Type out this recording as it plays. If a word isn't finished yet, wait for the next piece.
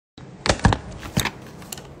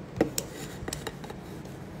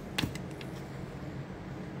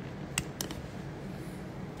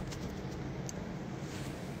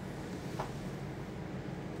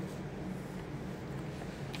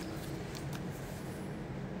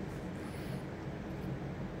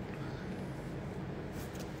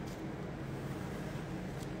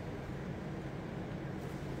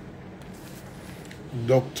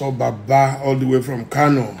Dr. Baba, all the way from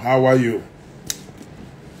Kano. How are you?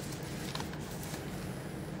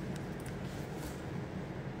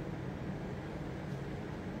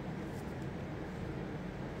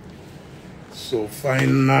 So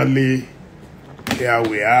finally, here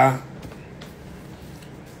we are.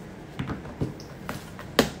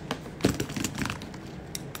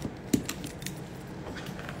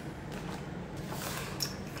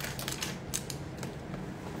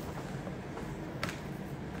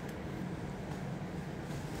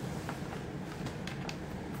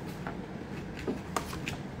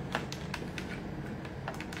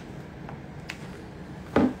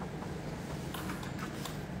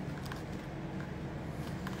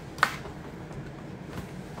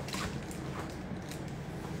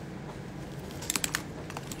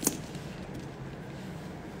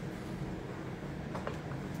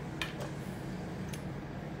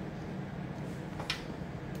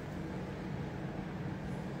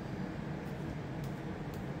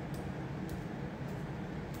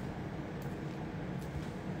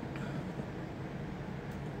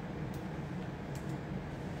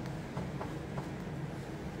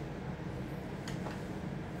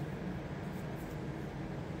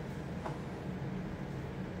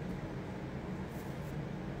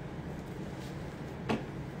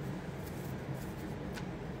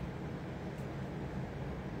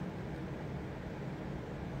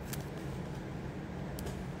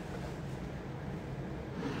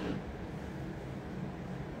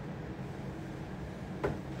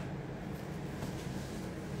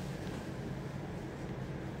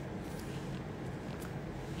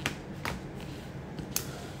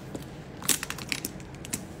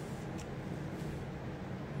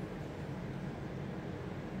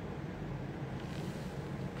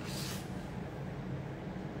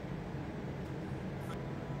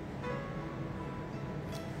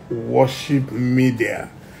 Worship media.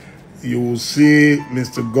 You will see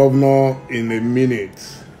Mr. Governor in a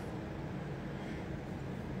minute.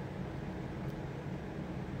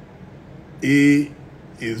 He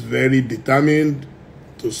is very determined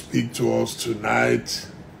to speak to us tonight.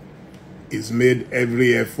 He's made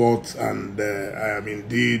every effort, and I am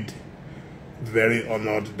indeed very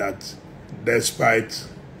honored that despite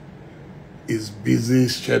his busy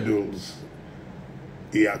schedules,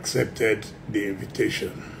 he accepted the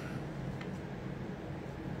invitation.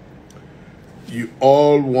 You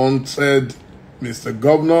all wanted Mr.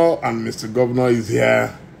 Governor, and Mr. Governor is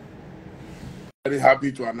here. Very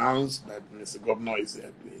happy to announce that Mr. Governor is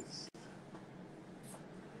here, please.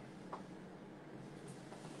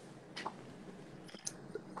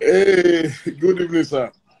 Hey, good evening, sir.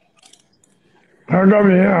 How come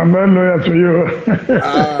here? I'm very loyal to you.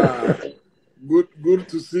 Good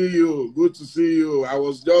to see you. Good to see you. I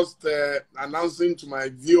was just announcing to my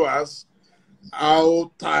viewers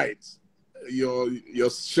how tight your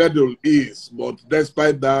schedule is, but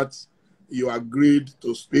despite that, you agreed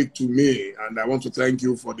to speak to me, and I want to thank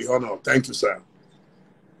you for the honor. Thank you, sir.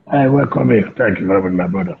 I welcome you. Thank you very much, my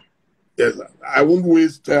brother. Yes, sir. I won't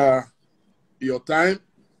waste your time.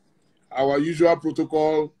 Our usual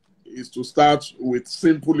protocol is to start with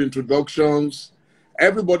simple introductions.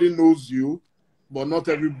 Everybody knows you, but not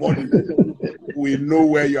everybody will know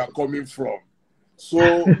where you are coming from.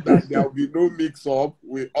 So that there will be no mix-up,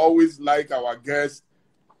 we always like our guests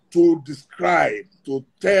to describe, to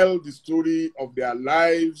tell the story of their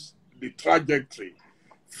lives, the trajectory.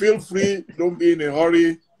 Feel free, don't be in a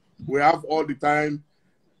hurry. We have all the time.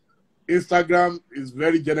 Instagram is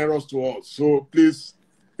very generous to us. So please,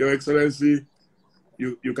 Your Excellency,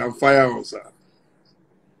 you can fire on, sir.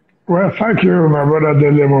 Well, thank you, my brother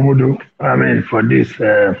Dele Momodu, for this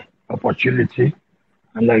opportunity.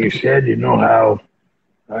 And like you said, you know how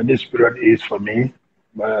this period is for me.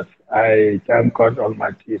 But I thank God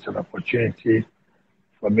Almighty. It's an opportunity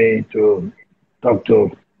for me to talk to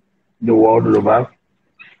the world over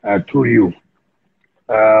through you.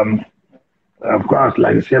 Of course,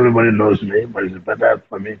 like I say, everybody knows me, but it's better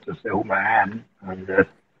for me to say who I am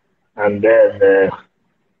and then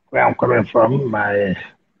where I'm coming from. My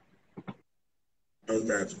know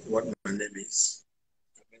that what my name is.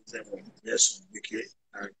 NYESOM, WIKE,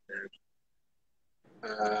 and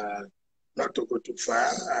not to go too far,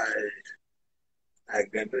 I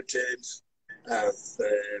graduated as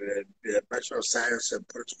the Bachelor of Science in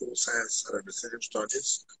Political Science and Administrative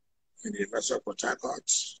Studies in the University of Port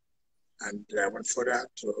Harcourt. And I went further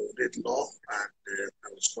to read law, and I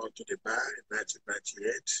was called to the bar in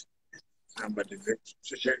 1998. And by the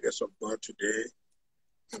special grace of God today,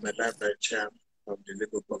 I'm a library chairman of the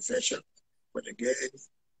legal profession. But again,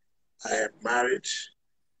 I am married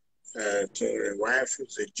to a wife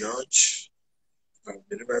who's a judge, of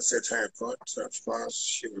the River State High Court. Of course,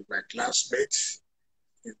 she was my classmate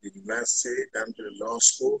in the university, down to the law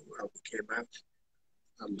school. And we came out.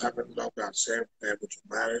 I'm having loved ourselves, able to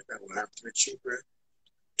marry, and we have 3 children,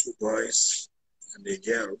 2 boys and a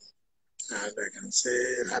girl. And I can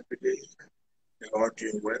say happily, they're all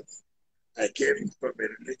doing well. I came from a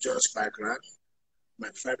religious background.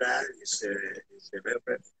 My father is a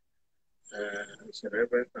reverend.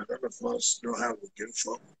 And all of us know how we came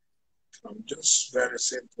from just very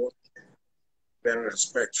simple, very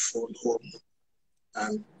respectful home,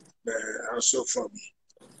 and also from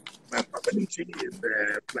my community in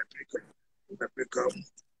Paprika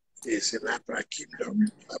is in Upper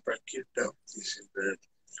Kingdom. Upper Kingdom is in the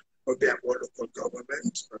Obiabo local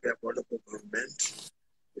government. Obiabo local government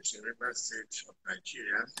is in River State of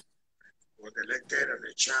Nigeria. Was elected as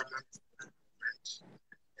the chairman of the government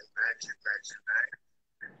in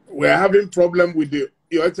 1999. We're having problem with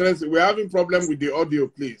Your Excellency, we're having problem with the audio,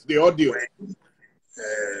 please. The audio. When,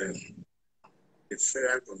 the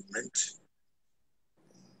federal government.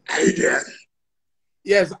 Are you there?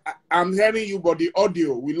 Yes, I'm hearing you, but the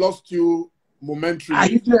audio, we lost you momentarily. Are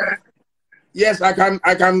you there? Yes, I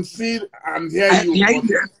can see and hear you. Are you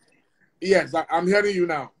there? Yes, I'm hearing you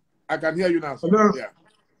now. I can hear you now, sir. Hello? Yeah.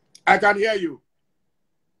 I can hear you.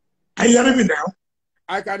 Are you hearing me now?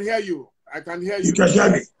 I can hear you. I can hear you. You can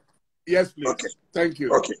hear me? Yes, please. Okay. Thank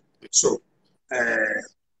you. Okay. So,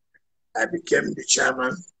 I became the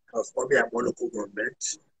chairman of Obiabo local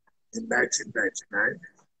government in 1999.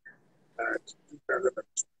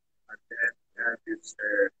 2002. And then we had this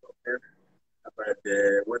problem about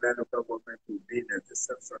whether local government will be in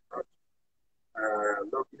existence or not.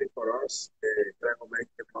 Luckily for us, the government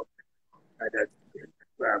came up that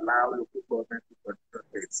to allow local government to continue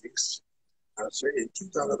to exist. And so in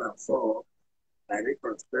 2004, I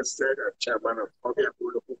recontested as chairman of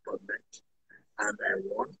Obiabo local government, and I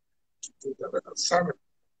won in 2007.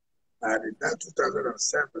 And in that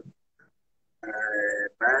 2007,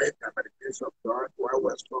 by the grace of God, while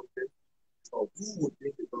we're talking of who would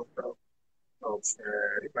be the governor of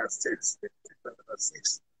River State in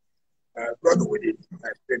 2006, God willing, I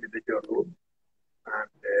played the major role, and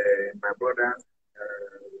my brother,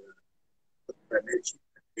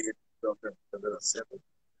 became governor in 2007.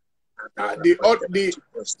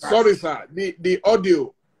 Sorry, sir. The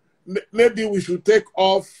audio. Maybe we should take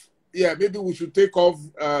off. Yeah, maybe we should take off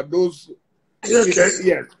those. Okay.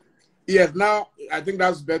 Yes. Yes. Now I think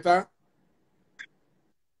that's better.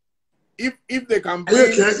 If they can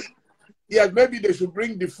bring. Okay. Yes, maybe they should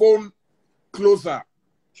bring the phone closer.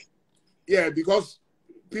 Yeah, because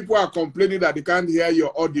people are complaining that they can't hear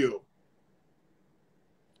your audio.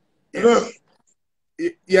 Hello.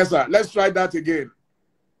 Yes, sir. Let's try that again.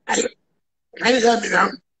 Can you hear me now?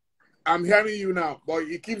 I'm hearing you now, but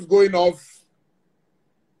it keeps going off.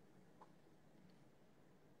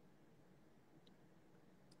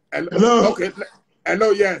 Hello. Okay. Hello.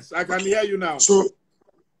 Yes, I can hear you now. So,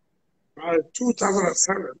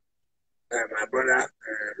 2007, my brother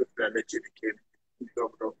became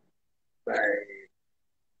governor by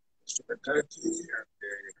instrumentality and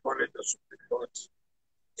the College of Supreme Court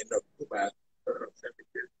in October. That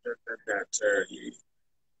he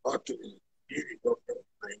ought to be the governor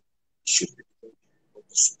and should be the governor of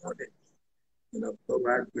the Sudan in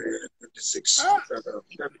October 26.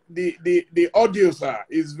 The audio, sir,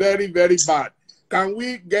 is very, very bad. Can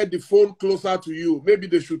we get the phone closer to you? Maybe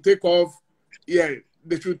they should take off. Yeah,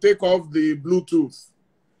 they should take off the Bluetooth.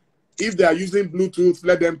 If they are using Bluetooth,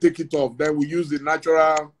 let them take it off. Then we use the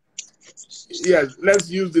natural. Yes,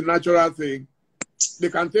 let's use the natural thing. They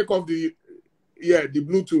can take off the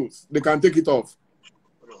Bluetooth. They can take it off.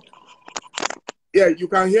 Yeah, you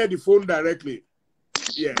can hear the phone directly.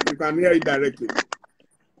 Yeah, you can hear it directly.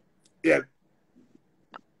 Yeah.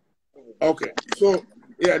 Okay. So,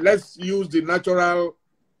 yeah, let's use the natural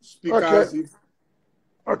speakers.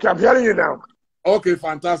 Okay, I'm hearing you now. Okay,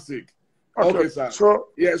 fantastic. Okay, sir. So,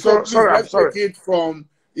 yeah, so please, sorry, let's take it from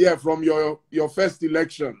your first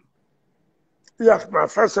election. Yes, my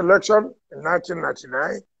first election in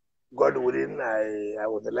 1999. God willing, I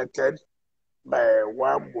was elected by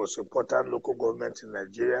one most important local government in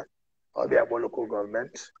Nigeria, Obiabo local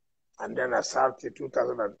government. And then I served in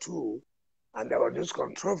 2002. And there was this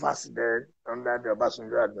controversy then under the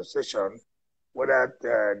Obasanjo administration, whether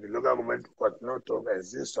the local government could continue to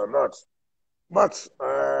exist or not. But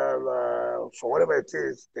for whatever it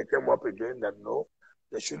is, they came up again that no,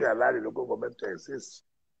 they should allow the local government to exist.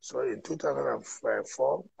 So in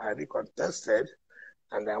 2004, I recontested,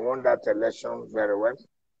 and I won that election very well,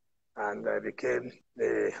 and I became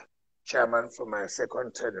the chairman for my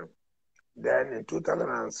second term. Then in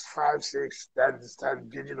 2005-6, that started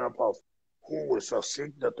building up of who will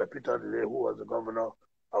succeed Dr. Peter Dele, who was the governor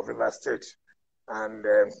of Rivers State. And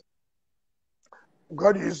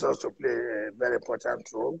God used us to play a very important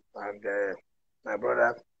role. And my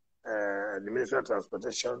brother, the Minister of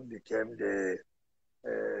Transportation, became the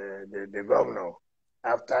governor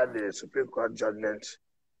after the Supreme Court judgment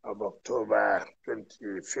of October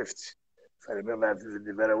 25th, if I remember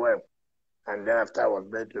very well. And thereafter I was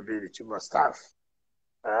made to be the chief of staff.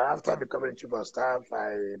 After becoming chief of staff,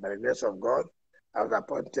 by the grace of God, I was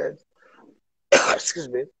appointed, excuse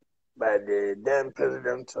me, by the then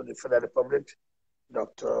president of the Federal Republic,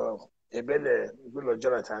 Dr. Dele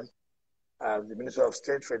Jonathan, as the Minister of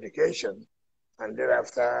State for Education. And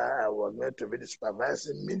thereafter, I was made to be the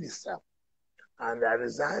supervising minister. And I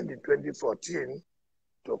resigned in 2014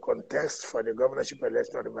 to contest for the governorship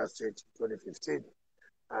election of Rivers State in 2015.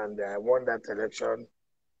 And I won that election.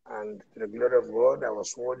 And to the glory of God, I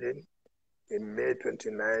was sworn in May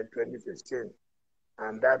 29, 2015.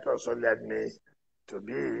 And that also led me to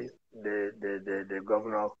be the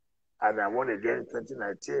governor. And I won again in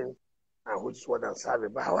 2019, and which is what I'm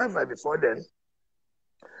serving. But however, before then,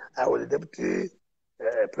 I was the deputy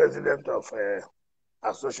president of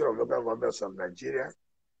Association of Local Governments of Nigeria.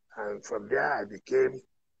 And from there, I became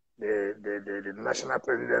the national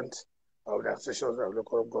president of the Association of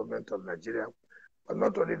Local Government of Nigeria. But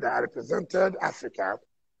not only that, I represented Africa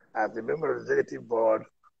as the member of the executive board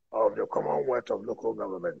of the Commonwealth of Local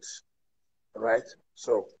Governments, right?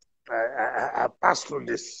 So I passed through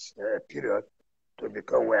this period to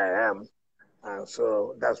become where I am. And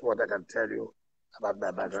so that's what I can tell you about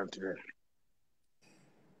my background today.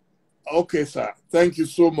 Okay, sir. Thank you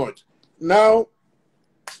so much. Now,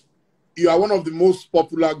 you are one of the most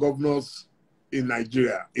popular governors in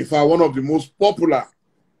Nigeria. In fact, one of the most popular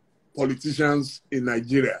politicians in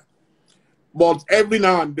Nigeria. But every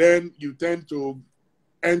now and then, you tend to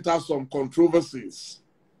enter some controversies.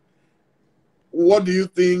 What do you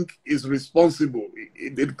think is responsible?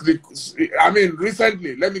 I mean,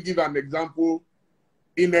 recently, let me give an example.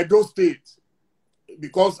 In Edo State,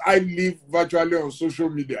 because I live virtually on social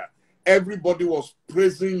media, everybody was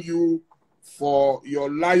praising you for your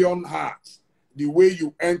lion heart, the way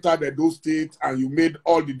you entered Edo State and you made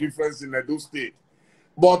all the difference in Edo State.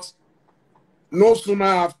 But no sooner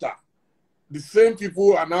after, the same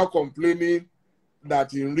people are now complaining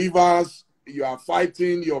that in Rivers, you are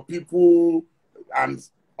fighting your people and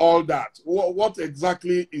all that. What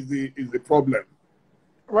exactly is the problem?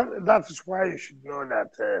 Well, that is why you should know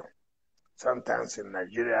that sometimes in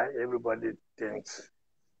Nigeria, everybody thinks,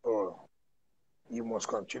 oh, you must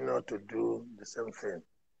continue to do the same thing.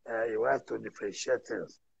 You have to differentiate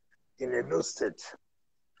things. In Edo State,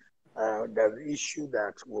 there's the issue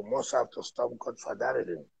that we must have to stop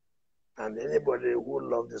godfatherism. And anybody who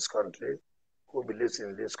loves this country, who believes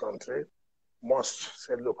in this country, must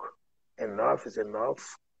say, look, enough is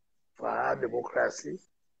enough. For our democracy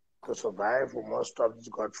to survive, we must stop this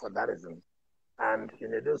godfatherism. And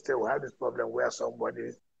in Edo State, we have this problem where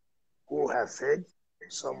somebody who has said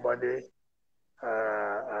somebody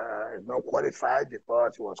is not qualified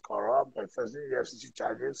because he was corrupt and facing EFCC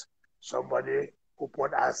charges, somebody who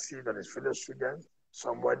put acid on his fellow students,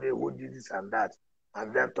 somebody who did this and that,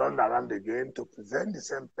 and then turned around again to present the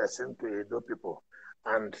same person to Edo people.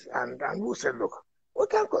 And who said, look, we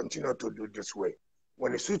can't continue to do this way.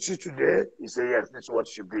 When it suits you today, you say, yes, this is what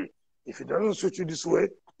it should be. If it doesn't suit you this way,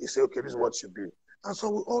 you say, okay, this is what it should be. And so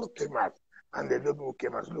we all came out, and the Edo people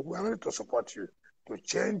came out and said, look, we are ready to support you to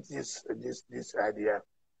change this idea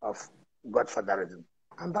of godfatherism.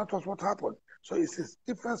 And that was what happened. So it's a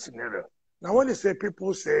different scenario. Now, when you say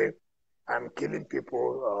people say, I'm killing people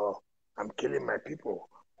or I'm killing my people,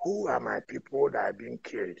 who are my people that are being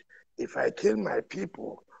killed? If I kill my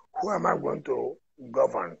people, who am I going to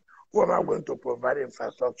govern? Who am I going to provide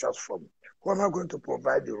infrastructures for? Who am I going to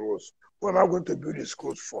provide the roads? Who am I going to build the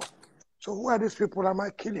schools for? So who are these people am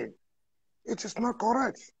I killing? It is not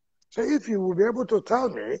correct. So if you will be able to tell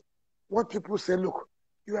me what people say, look,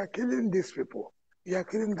 you are killing these people, you are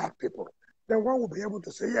killing that people, then one will be able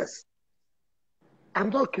to say, yes, I'm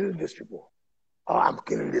not killing these people, or I'm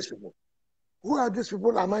killing these people. Who are these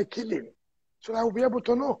people am I killing? So I will be able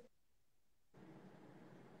to know.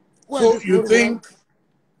 So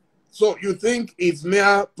you think it's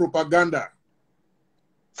mere propaganda?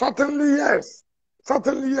 Certainly, yes.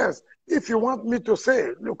 Certainly, yes. If you want me to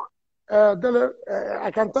say, look, Dele,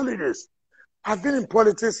 I can tell you this. I've been in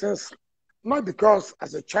politics since, not because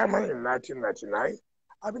as a chairman in 1999,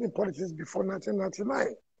 I've been in politics before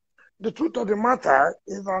 1999. The truth of the matter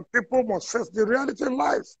is that people must face the reality in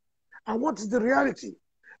life. And what is the reality?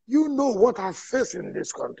 You know what I face in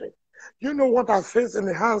this country. You know what I face in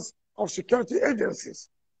the hands of security agencies.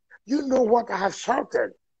 You know what I have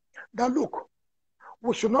shouted. That look,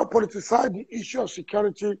 we should not politicize the issue of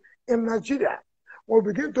security in Nigeria. When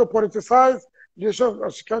we begin to politicize the issue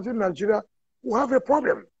of security in Nigeria, we have a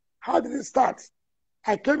problem. How did it start?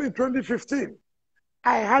 I came in 2015.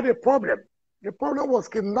 I had a problem. The problem was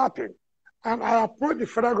kidnapping. And I approached the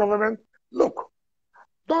federal government, look,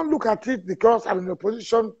 don't look at it because I'm an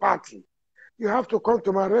opposition party. You have to come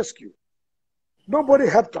to my rescue. Nobody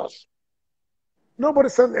helped us. Nobody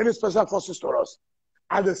sent any special forces to us.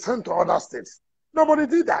 And they sent to other states. Nobody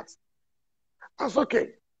did that. That's okay.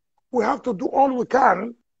 We have to do all we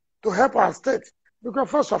can to help our state. Because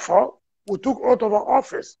first of all, we took oath of our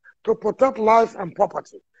office to protect life and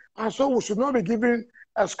property. And so we should not be giving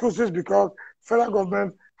excuses because federal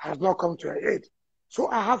government has not come to our aid. So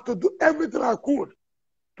I have to do everything I could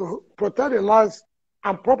to protect the lives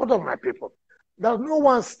and property of my people. There's no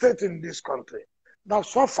one state in this country that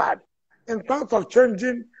suffered in terms of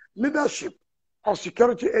changing leadership of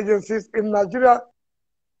security agencies in Nigeria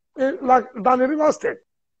than the River State.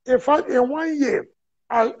 In fact, in 1 year,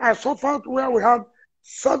 I suffered where we had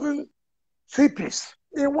 7 CPs.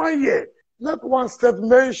 In 1 year, let one state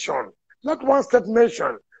mention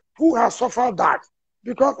who has suffered that.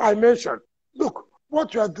 Because I mentioned, look,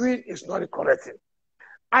 what you are doing is not the correct thing.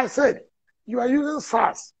 I said, you are using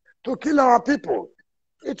SARS to kill our people.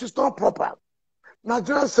 It is not proper.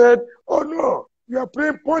 Nigeria said, oh no, you are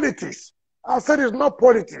playing politics. I said it's not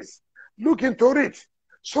politics. Look into it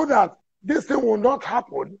so that this thing will not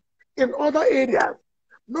happen in other areas.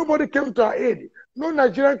 Nobody came to our aid. No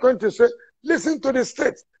Nigerian country said, listen to the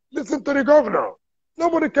state, listen to the governor.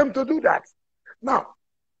 Nobody came to do that. Now,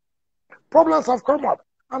 problems have come up.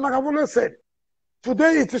 And like I've always said,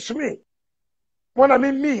 today it is me. When I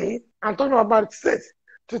mean me, I'm talking about state.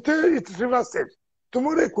 Today it is River State.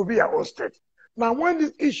 Tomorrow it could be our own state. Now, when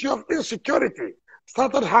this issue of insecurity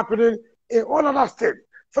started happening in all other states,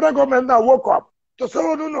 federal government now woke up to say,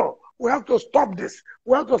 oh, no, we have to stop this.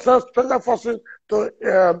 We have to send special forces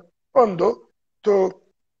to Ondo, to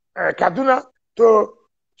Kaduna, to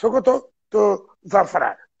Sokoto, to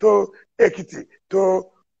Zamfara, to Ekiti, to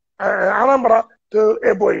Anambra, to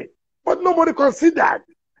Ebonyi. But nobody considered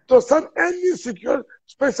to send any secure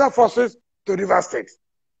special forces to River State.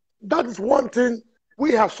 That is one thing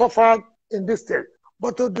we have suffered in this state.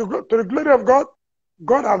 But to the glory of God,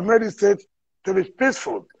 God has made this state to be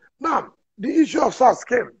peaceful. Now, the issue of SARS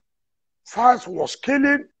came. SARS was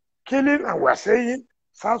killing, and we're saying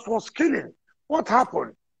SARS was killing. What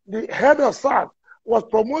happened? The head of SARS was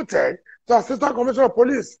promoted to Assistant Commissioner of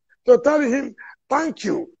Police to tell him, thank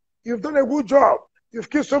you, you've done a good job. You've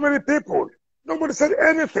killed so many people. Nobody said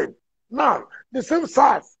anything. Now, the same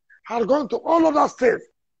SARS has gone to all other states,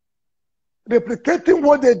 replicating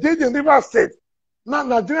what they did in River State. Now,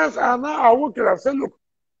 Nigerians are now working and say, look,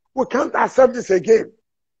 we can't accept this again.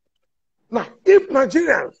 Now, if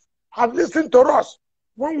Nigerians had listened to us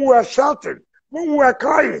when we were shouting, when we were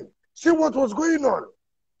crying, see what was going on.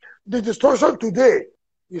 The destruction today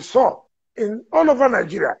you saw in all over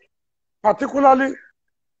Nigeria, particularly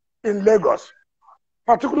in Lagos,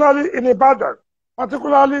 particularly in Ibadan,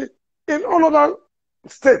 particularly in all other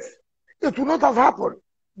states. It would not have happened,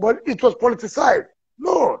 but it was politicized.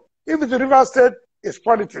 No, if it's a River State, it's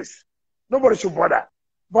politics. Nobody should bother.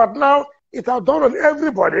 But now it has dawned on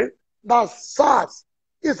everybody that SARS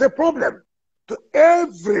is a problem to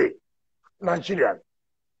every Nigerian.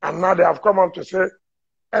 And now they have come out to say,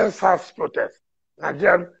 end SARS protest.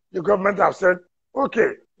 Nigerian, the government have said,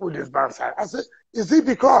 okay, we'll disband SARS. I said, is it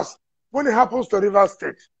because when it happens to River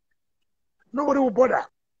State, nobody will bother?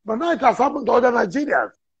 But now it has happened to other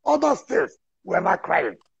Nigerians, other states, we're not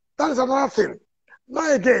crying. That is another thing.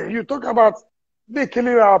 Now again, you talk about they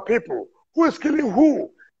killing our people. Who is killing who?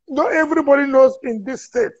 Not everybody knows in this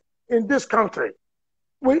state, in this country.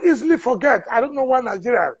 We easily forget. I don't know why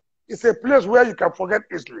Nigeria is a place where you can forget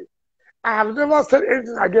easily. I have never said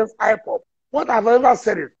anything against IPOP. What I've ever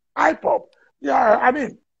said is, IPOP, yeah, I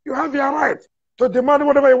mean, you have your right to demand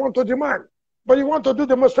whatever you want to demand. But you want to do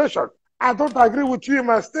demonstration. I don't agree with you in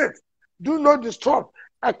my state. Do not disrupt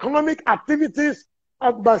economic activities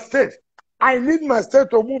of my state. I need my state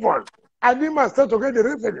to move on. I need my state to get the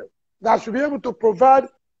revenue that should be able to provide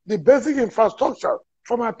the basic infrastructure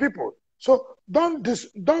for my people. So don't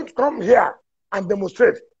come here and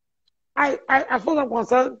demonstrate. As far as I'm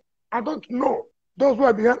concerned, I don't know those who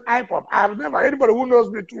are behind IPOP. I have never, anybody who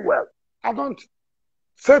knows me too well, I don't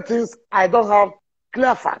say things I don't have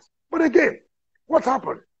clear facts. But again, what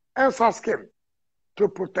happened? NSAS came to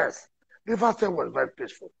protest. River State was very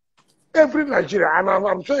peaceful. Every Nigerian, and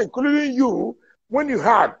I'm sure including you, when you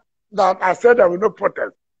heard that I said there will no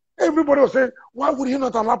protest, everybody was saying, why would he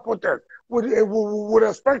not allow protest? Would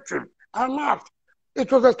respect him. I laughed.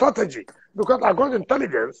 It was a strategy because I got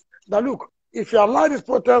intelligence that, look, if you allow this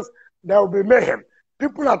protest, there will be mayhem.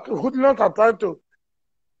 People hoodlums are trying to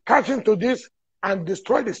catch into this and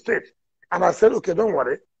destroy the state. And I said, okay, don't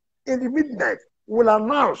worry. In the midnight, we'll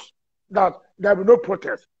announce that there will be no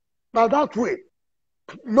protest. Now that way,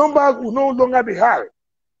 numbers will no longer be high.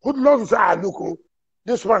 Hoodlums will say, look,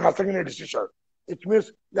 this one has taken a decision. It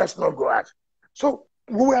means let's not go out. So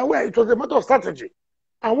we were aware it was a matter of strategy.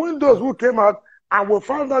 And when those who came out and we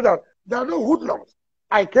found out that there are no hoodlums,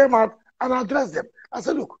 I came out and addressed them. I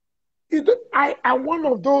said, look, I'm one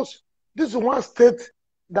of those, this is one state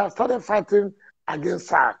that started fighting against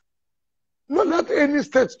SARS. Not let any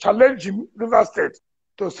state challenge River State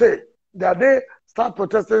to say that they start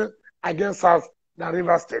protesting against SARS than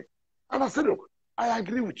River State. And I said, look, I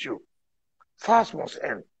agree with you. SARS must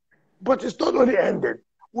end. But it's not only ended.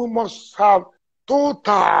 We must have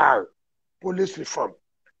total police reform.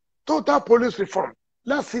 Total police reform.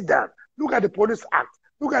 Let's sit down. Look at the Police Act.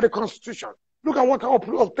 Look at the Constitution. Look at what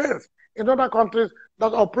obtains in other countries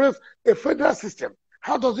that operates a federal system.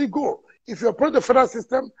 How does it go? If you operate the federal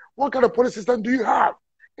system, what kind of police system do you have?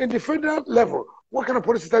 In the federal level, what kind of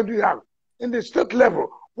police system do you have? In the state level,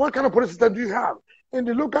 what kind of police system do you have? In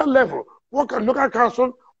the local level, what kind of local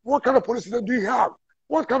council, what kind of police system do you have?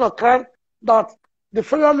 What kind of crime that the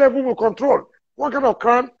federal level will control? What kind of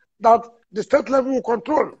crime that the state level will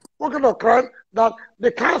control? What kind of crime that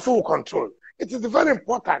the council will control? It is very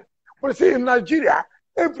important. But you see, in Nigeria,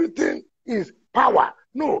 everything is power.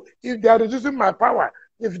 No, if they are reducing my power,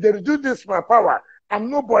 if they reduce this my power, I'm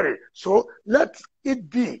nobody. So let it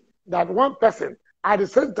be that one person at the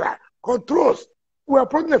center controls. We are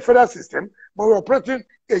operating a federal system, but we're operating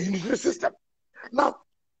a unitary system. Now,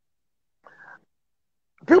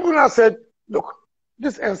 people now said, look,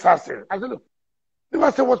 this NSAS thing. I said, look,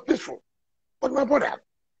 River State was peaceful. But my brother,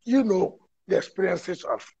 you know the experiences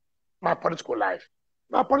of my political life.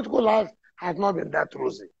 My political life has not been that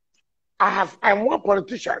rosy. I'm one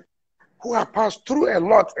politician who has passed through a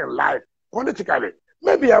lot in life politically.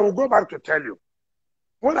 Maybe I will go back to tell you.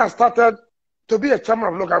 When I started to be a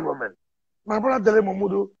chairman of local government, my brother Dele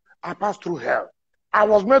Momodu, I passed through hell. I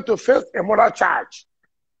was meant to face a murder charge.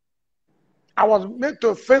 I was meant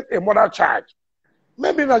to face a murder charge.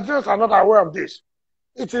 Maybe Nigerians are not aware of this.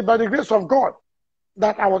 It is by the grace of God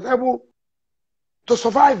that I was able to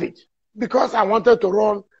survive it because I wanted to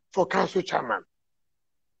run for council chairman.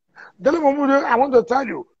 Dele Momodu, I want to tell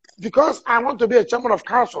you, because I want to be a chairman of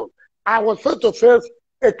council, I was first to face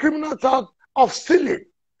a criminal charge of stealing.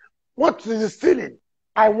 What is stealing?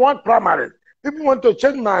 I want primary. People want to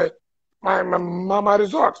change my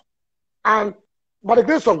result. And by the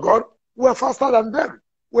grace of God, we are faster than them.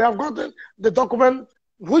 We have gotten the document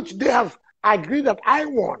which they have agreed that I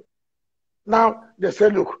won. Now they say,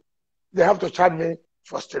 look, they have to charge me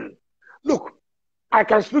for stealing. Look, I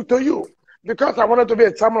can speak to you because I wanted to be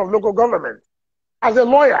a chairman of local government. As a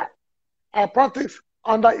lawyer, I practiced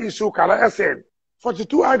under Isu Kala SN,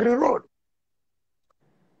 42 Agri Road.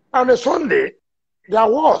 On a Sunday, there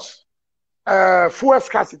was fuel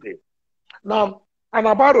scarcity. Now, on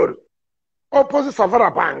Aba Road, opposite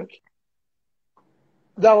Savannah Bank,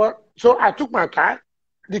 so I took my car.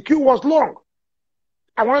 The queue was long.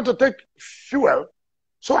 I wanted to take fuel,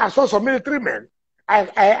 so I saw some military men.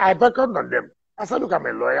 I beckoned on them. I said, look, I'm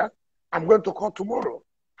a lawyer. I'm going to court tomorrow.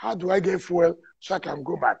 How do I get fuel so I can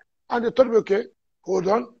go back? And they told me, okay, hold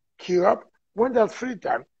on, queue up. When there's free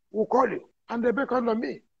time, we'll call you. And they beckoned on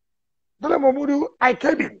me. Dele Momodu, I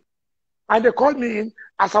came in. And they called me in.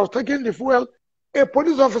 As I was taking the fuel, a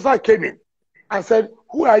police officer came in and said,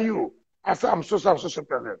 who are you? I said, I'm social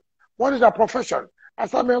president. What is your profession? I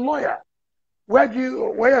said, I'm a lawyer. Where is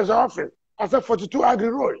your office? I said, 42 Agri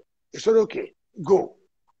Road. He said, okay, go.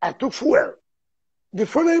 I took fuel. The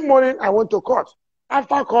following morning, I went to court.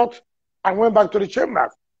 After court, I went back to the chamber.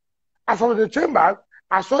 As I was in the chamber,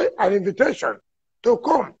 I saw an invitation to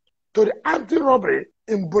come to the anti-robbery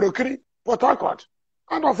in Burukiri, Port Harcourt.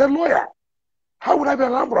 And as a lawyer, how would I be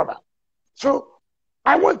an armed robber? So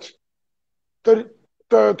I went to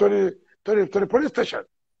the police station.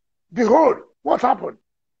 Behold, what happened?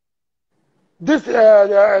 This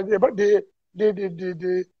the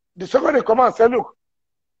second in command said, look,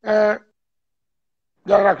 there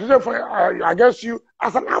are accusations against you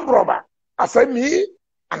as an armed robber. I said, me,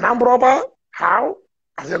 an armed robber? How?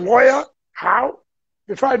 As a lawyer? How?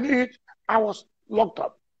 Before I knew it, I was locked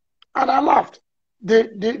up. And I laughed.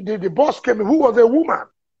 The boss came in, who was a woman. I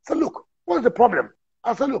said, look, what's the problem?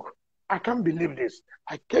 I said, look, I can't believe this.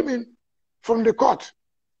 I came in from the court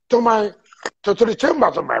to the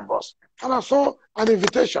chambers of my boss, and I saw an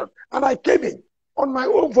invitation, and I came in on my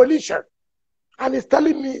own volition, and he's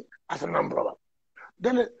telling me as an umbrella.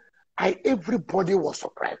 Then everybody was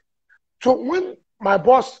surprised. So when my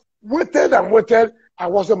boss waited and waited, I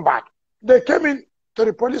wasn't back. They came in to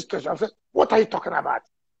the police station and said, "What are you talking about?"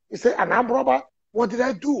 He said, "An armed robber? What did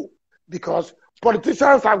I do?" Because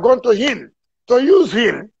politicians have gone to him to use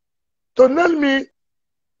him to tell me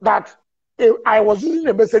that I was using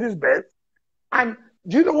a Mercedes Benz. And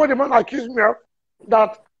do you know what the man accused me of?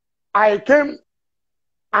 That I came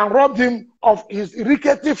and robbed him of his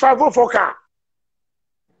rickety 504 car.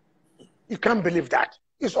 You can't believe that.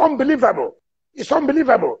 It's unbelievable. It's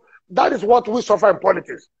unbelievable. That is what we suffer in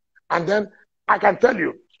politics. And then I can tell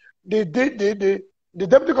you, the deputy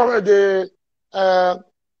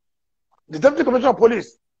commissioner of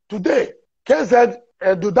police today, KZ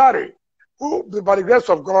Dudari, who, by the grace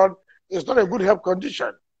of God, is not in good health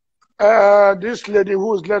condition. This lady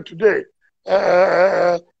who is there today,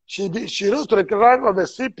 she rose to the rank of the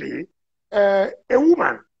CP, a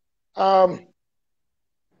woman.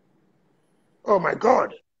 Oh my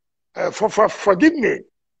God, forgive me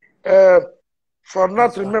for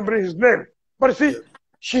not remembering his name. But you see,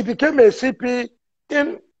 she became a CP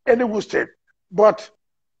in Enugu State, but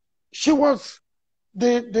she was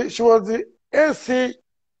the AC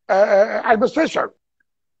administration.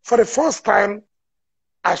 For the first time,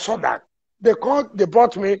 I saw that. They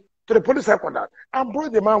brought me to the police headquarters and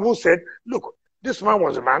brought the man who said, "Look, this man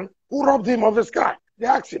was a man who robbed him of his car." They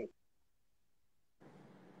asked him,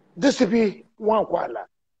 "DCP Wankwala,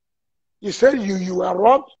 you said you were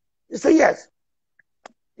robbed?" He said, "Yes."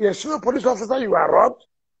 "Yes, you a police officer, you were robbed?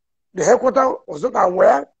 The headquarters was not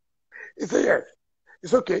aware?" He said, "Yes."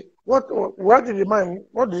 It's okay. What did the man,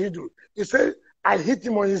 what did he do? He said, "I hit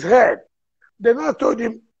him on his head." They now told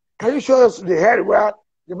him, "Can you show us the head where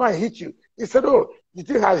the man hit you?" He said, "Oh, the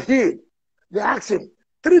thing has healed." They asked him,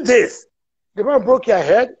 3 days. The man broke your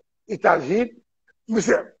head, it has healed.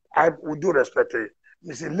 Mr. I would do respect to you.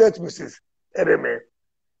 Late Mrs. Ereme,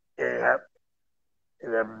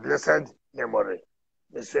 in a blessed memory.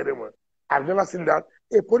 Mr. Ereme. I've never seen that.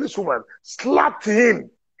 A policewoman slapped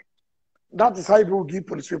him. That is how you give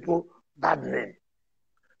police people bad name.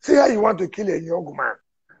 See how you want to kill a young man.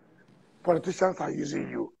 Politicians are using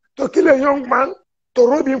you. To kill a young man, to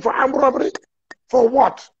rob him for armed robbery? For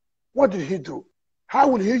what? What did he do? How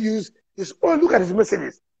will he use his own? Look at his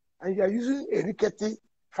Mercedes. And you are using a rickety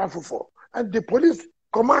 504. And the police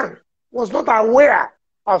command was not aware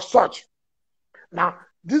of such. Now,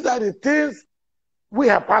 these are the things we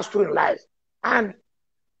have passed through in life. And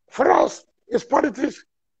for us, it's politics.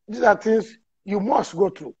 These are things you must go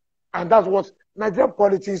through. And that's what Nigerian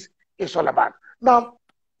politics is all about. Now,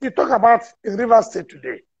 you talk about in Rivers State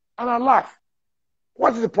today, and I laugh.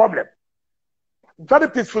 What is the problem? Very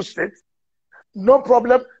peaceful state, no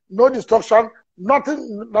problem, no destruction,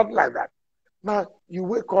 nothing like that. Now, you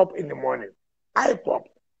wake up in the morning, IPOP,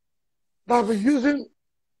 that we're using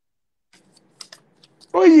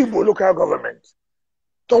Oyibo local government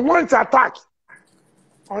to launch attack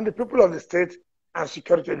on the people of the state and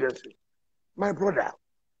security agencies. My brother,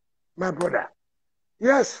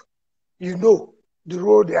 yes, you know the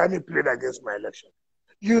role the army played against my election.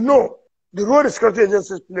 You know the role the security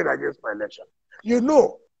agencies played against my election. You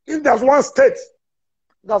know, if there's one state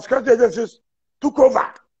that security agencies took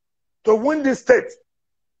over to win this state,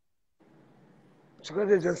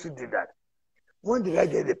 security agency did that. When did I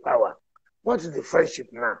get the power? What is the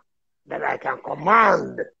friendship now? That I can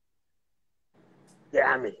command the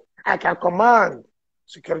army. I can command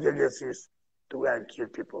security agencies to go and kill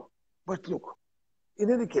people. But look, in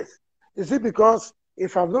any case, is it because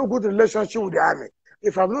if I have no good relationship with the army,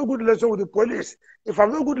 if I have no good relationship with the police, if I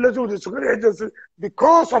have no good relationship with the security agency,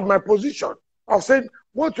 because of my position of saying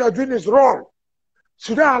what you are doing is wrong,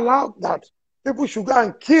 should I allow that people should go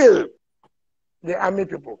and kill the army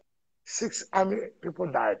people? 6 army people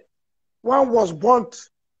died. One was burnt.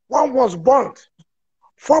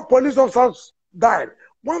 4 police officers died.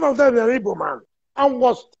 One of them, an Igbo man, and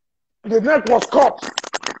the neck was cut.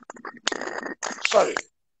 Sorry.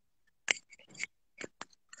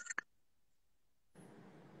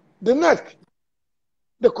 The neck,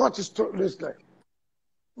 the cut is to this neck.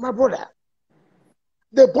 My brother,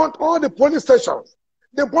 they burnt all the police stations.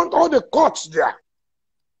 They burnt all the courts there.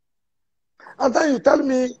 And then you tell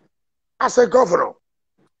me, as a governor,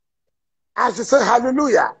 as you say,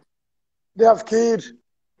 hallelujah, they have killed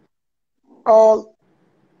all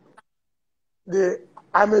the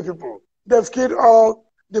army people. They've killed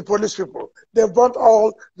all the police people. They burnt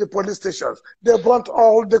all the police stations. They burnt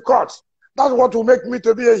all the courts. That's what will make me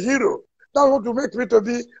to be a hero. That's what will make me to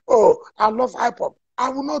be, oh, I love IPOP. I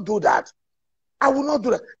will not do that. I will not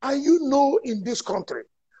do that. And you know, in this country,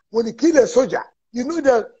 when you kill a soldier, you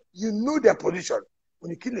know their position.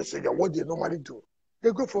 When you kill a soldier, what they normally do,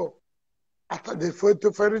 they go for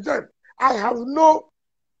return. I have no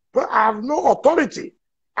authority.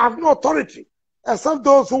 I have no authority, except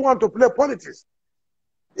those who want to play politics.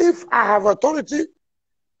 If I have authority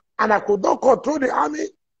and I could not control the army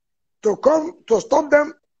to come to stop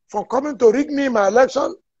them from coming to rig me in my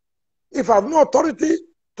election, if I have no authority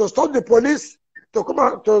to stop the police to come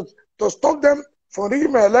out to stop them from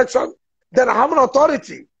rigging my election, then I have an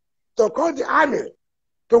authority to call the army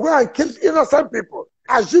to go and kill innocent people,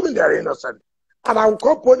 assuming they are innocent. And I will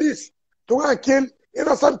call police to go and kill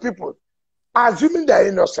innocent people, assuming they are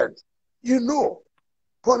innocent. You know,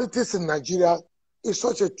 politics in Nigeria is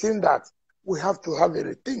such a thing that we have to have a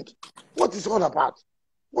rethink. What is it all about?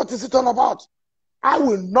 What is it all about? I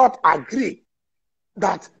will not agree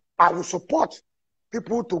that I will support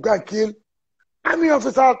people to go and kill army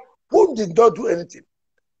officers who did not do anything,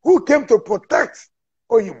 who came to protect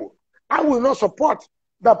Oyibo. I will not support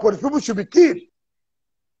that police people should be killed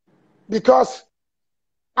because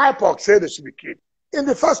IPOC said they should be killed. In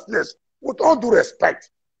the first place, with all due respect,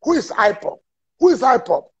 who is IPOC? Who is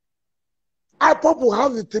IPOC? IPOC will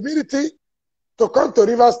have the timidity to come to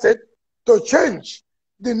River State to change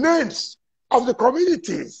the names of the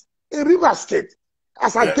communities in River State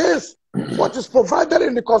as against what is provided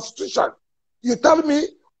in the Constitution. You tell me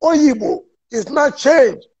Oyibo is not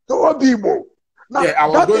changed to Obibo. Now, yeah, I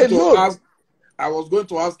was going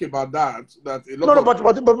to ask about that. But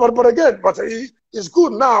it's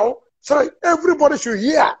good now. So everybody should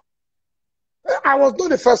hear. I was not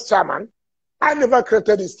the first chairman. I never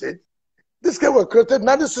created this state. This state was created in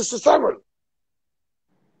 1967.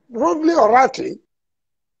 Wrongly or rightly,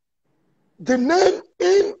 the name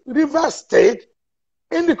in River State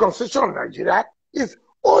in the Constitution of Nigeria is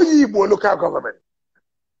Oyibo local government.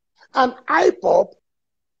 And IPOP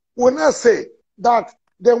will not say that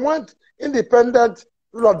they want independent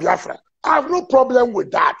rule of Biafra. I have no problem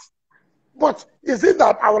with that. But is it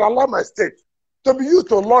that I will allow my state to be used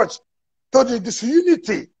to launch to the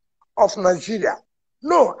disunity of Nigeria?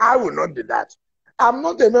 No, I will not do that. I'm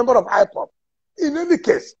not a member of IPOP. In any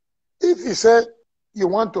case, if you say you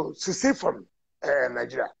want to secede from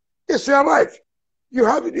Nigeria, it's your right. You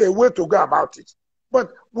have a way to go about it.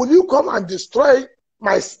 But will you come and destroy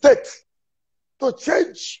my state to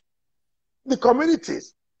change the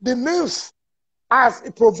communities, the names as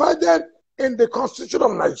provided in the Constitution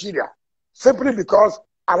of Nigeria, simply because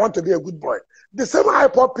I want to be a good boy? The same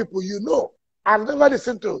IPOP people, you know, I've never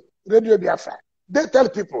listened to Radio Biafra. They tell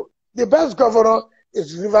people the best governor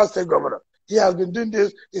is River State governor. He has been doing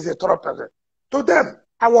this, he's a thorough person. To them,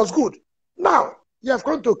 I was good. Now, you have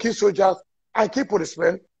come to kill soldiers and kill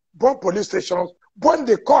policemen, burn police stations, burn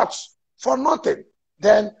the courts for nothing.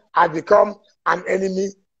 Then I become an enemy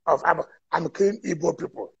of I'm killing Igbo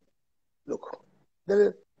people. Look,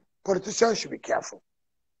 the politicians should be careful.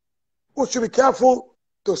 We should be careful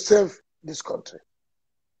to save this country.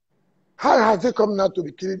 How has they come now to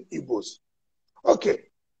be killing Igbos? Okay,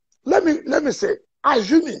 let me say,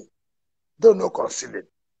 assuming they no concealing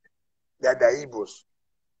that they're Igbos.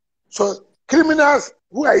 So criminals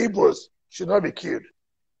who are Igbos should not be killed.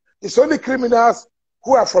 It's only criminals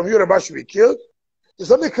who are from Yoruba should be killed. It's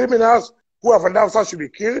only criminals who are from Hausa should be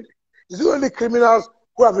killed. It's only criminals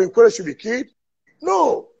who are from Ikore should be killed.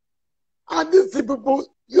 No. And these people,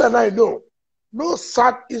 you and I know, no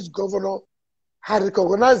Southeast governor has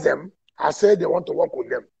recognized them and said they want to work with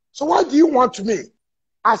them. So why do you want me,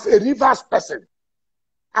 as a Rivers person,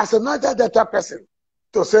 as a Niger Delta person,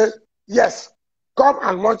 to say, yes, come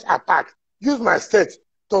and launch attack, use my state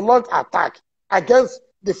to launch attack against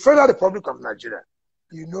the Federal Republic of Nigeria?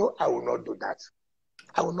 You know I will not do that.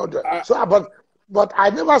 I will not do that. But I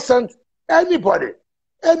never sent anybody,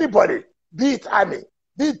 be it army,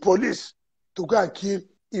 be it police, to go and kill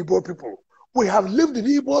Igbo people. We have lived with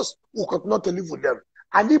Igbos, we could not live with them.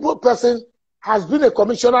 An Igbo person has been a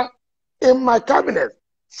commissioner in my cabinet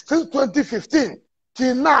since 2015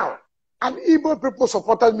 till now. And Igbo people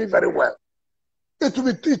supported me very well. It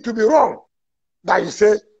will be wrong that you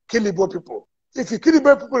say kill Igbo people. If you kill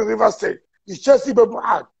Igbo people in River State, you chase Igbo people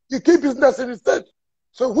out, you keep business in the state.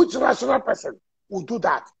 So which rational person will do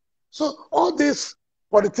that? So all this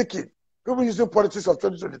politicking, people using politics of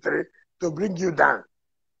 2023 to bring you down,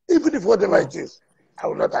 even if whatever it is, I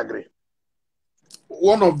will not agree.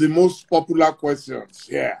 One of the most popular questions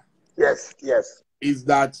here yes, is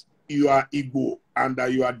that you are Igbo. and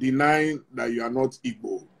that you are denying that you are not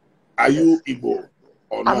Igbo. Are Yes. you Igbo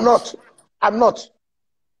or not? I'm not. I'm not.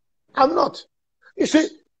 I'm not. You see,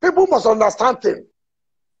 people must understand things.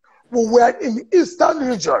 We were in the Eastern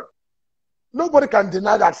region. Nobody can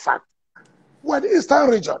deny that fact. We're in the Eastern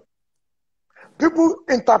region. People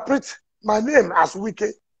interpret my name as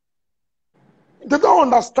WIKE. They don't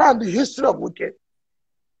understand the history of WIKE.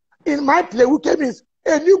 In my play, WIKE means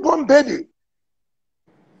a newborn baby.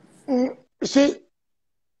 You see,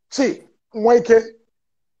 WIKE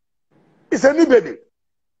is a new baby.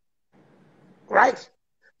 Right?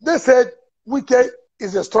 They said WIKE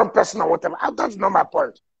is a strong person or whatever. That's not my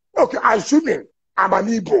point. Okay, assuming I'm an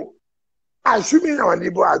Igbo. Assuming I'm an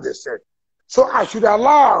Igbo, as they said. So I should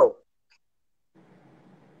allow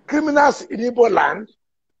criminals in Igbo land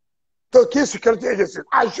to kill security agencies.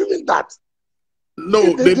 Assuming that.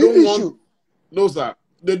 No, they don't want. No, sir.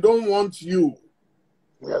 They don't want you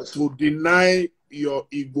to deny your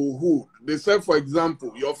Igbohood. They said, for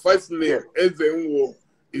example, your first name, Ezenwo,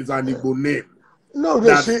 is an Igbo name. No,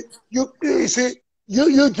 you see,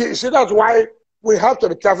 that's why we have to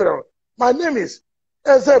be careful. My name is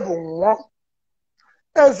Ezebunwo.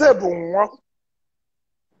 Ezebunwo.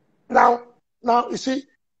 Now, you see,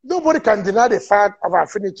 nobody can deny the fact of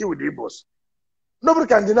affinity with Igbos. Nobody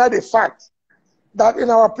can deny the fact that in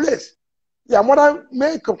our place, your mother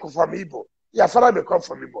may come from Igbo, your father may come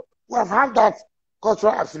from Igbo. We have had that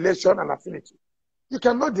cultural affiliation and affinity. You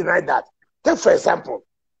cannot deny that. Take for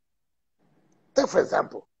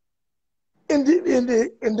example, in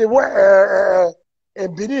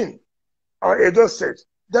Benin or Edo State,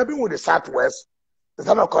 they've been with the Southwest. Is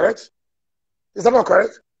that not correct? Is that not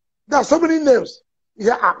correct? There are so many names.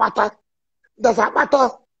 Here, Apata. There's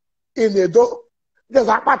Apata in Edo. There's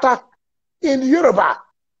Apata in Yoruba.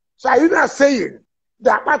 So are you not saying the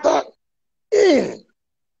Apata in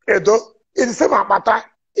Edo is the same Apata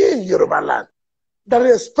in Yoruba land? That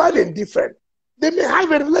is spelling different. They may have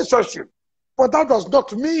a relationship, but that does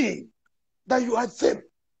not mean that you are the same.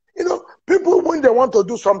 You know, people, when they want to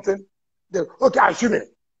do something, they, assuming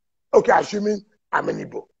I'm an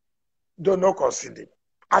Igbo, do not consider.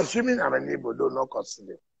 Assuming I'm an Igbo, do not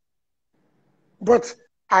consider. But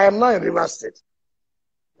I am not in Rivers State,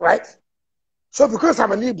 right? So because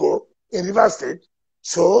I'm an Igbo in Rivers State,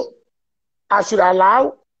 so I should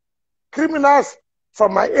allow criminals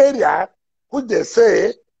from my area, who they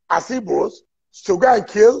say as Igbos, to go and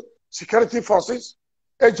kill security forces,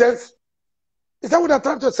 agents. Is that what I'm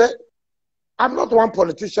trying to say? I'm not one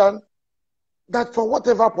politician that for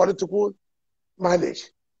whatever political mileage,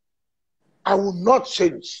 I will not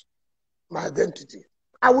change my identity.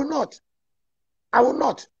 I will not. I will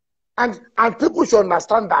not. And people should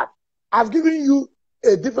understand that. I've given you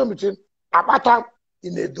a difference between Apata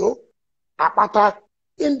in Edo, Apata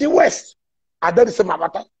in the West. Are they the same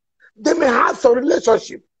Apata? They may have some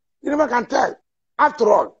relationship. You never can tell.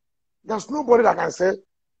 After all, there's nobody that can say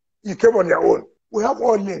you came on your own. We have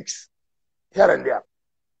all links here and there.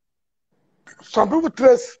 Some people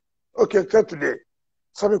trace, today.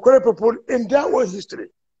 Some Equatorial people in their own history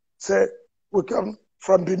say, we come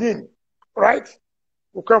from Benin, right?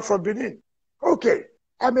 We come from Benin. Okay,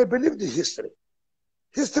 I may believe the history.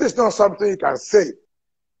 History is not something you can say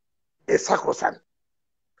is sacrosanct.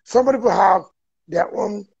 Some people have their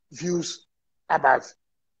own views about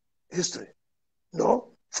history. No,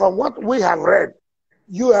 from what we have read,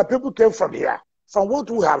 people came from here. From what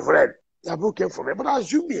we have read, your people came from here. But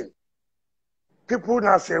assuming people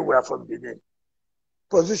now say we are from Benin,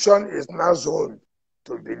 position is now zoned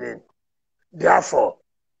to Benin. Therefore,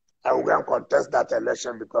 I will go and contest that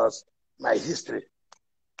election because my history,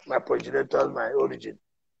 my progenitors, my origin,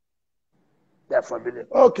 they are from Benin.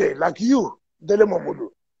 Okay, like you, Dele Momodu,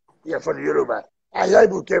 you are from the Yoruba. I hear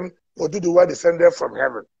you came Momodu were descended from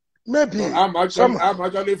heaven. Maybe. No, I'm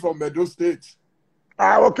actually from Edo State.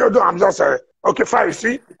 Okay, no, I'm just sorry. Okay, fine. You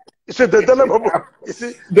see, the Dele Momodu. You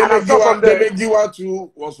see, and I'm just from there. Dele Giwa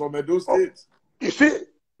too was from Edo State. You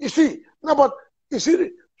see. No, but you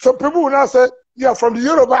see, some people will now say you are from the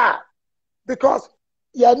Yoruba because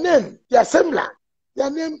your name, your similar, your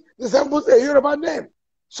name resembles a Yoruba name.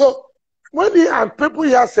 So when people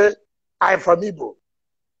here say I am from Igbo,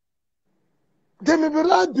 they may be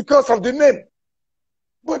right because of the name,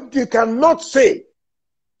 but you cannot say,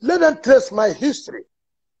 let them trace my history.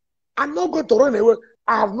 I'm not going to run away.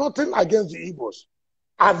 I have nothing against the Igbos.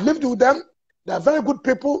 I've lived with them. They're very good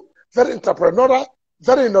people, very entrepreneurial,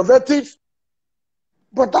 very innovative.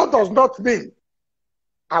 But that does not mean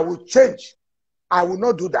I will change. I will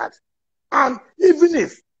not do that. And even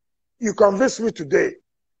if you convince me today,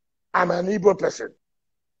 I'm an Igbo person.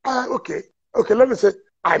 Okay, let me say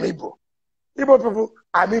I'm Igbo. Igbo people,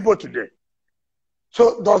 I'm Igbo today.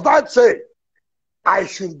 So does that say I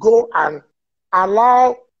should go and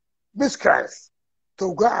allow miscreants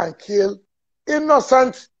to go and kill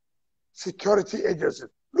innocent security agencies?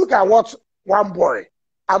 Look at what one boy,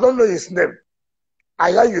 I don't know his name.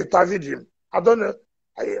 I heard you interviewed him. I don't know.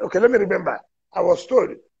 Okay, let me remember. I was told.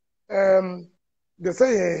 They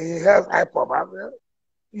say he has IPOB.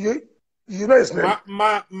 You know his name?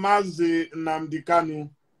 Mazi Namdekanu.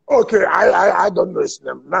 Okay, I don't know his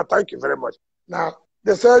name. Now, thank you very much. Now,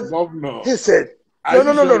 they said, Governor. he said,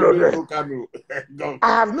 no. I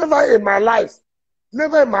have never in my life,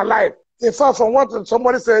 in fact, from what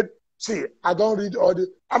somebody said, see, I don't read all the,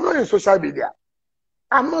 I'm not in social media.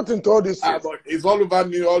 I'm not into all this. But it's all over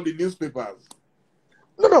all the newspapers.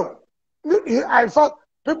 No. In fact,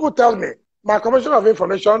 people tell me, my Commission of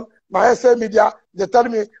Information, my SA media, they tell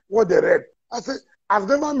me what they read. I said, I've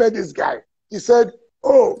never met this guy. He said,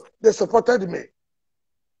 oh, they supported me.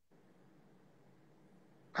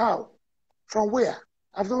 How? From where?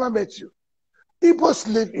 I've never met you. Igbos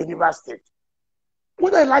live in River State.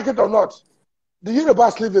 Whether I like it or not, the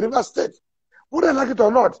Yorubas live in River State. Whether I like it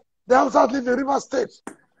or not, the Hausas live in River State.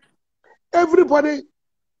 Everybody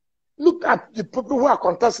look at the people who are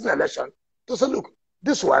contesting the election to say, look,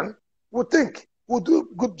 this one we think will do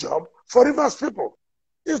a good job for Rivers people.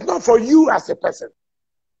 It's not for you as a person.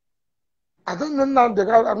 I don't know now,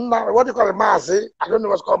 what do you call it, Mazi? I don't know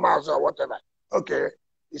what's called Mazi or whatever. Okay,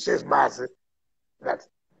 he says Mazi. That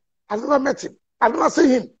I've never met him. I've never seen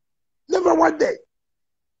him. Never one day.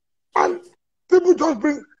 And people just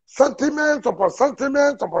bring sentiments upon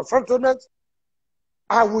sentiments upon sentiments.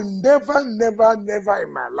 I will never in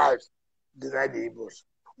my life deny the Igbos.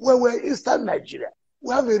 When we're in Eastern Nigeria,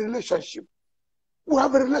 we have a relationship.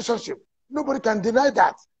 Nobody can deny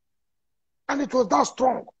that. And it was that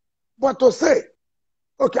strong. But to say,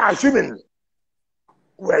 okay, assuming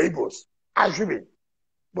we're Igbos, assuming,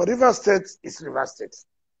 but River State is River State.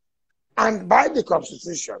 And by the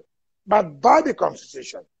Constitution,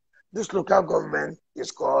 this local government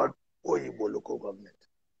is called Oyibo local government.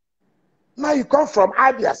 Now you come from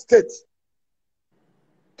Abia State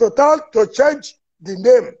to change the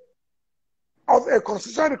name of a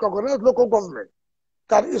constitutionally recognized local government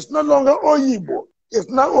that is no longer Oyibo, it's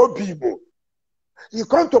now Obibo. You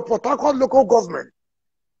come to Port Harcourt local government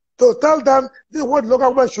to tell them this is what local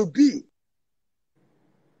government should be.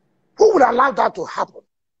 Who would allow that to happen?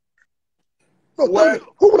 No, tell me,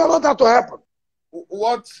 who would allow that to happen?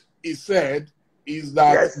 What he said is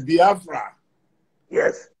that Biafra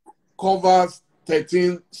covers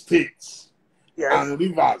 13 states, and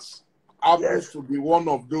Rivers happens to be one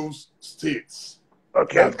of those states.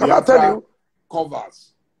 Okay, that Biafra I tell you?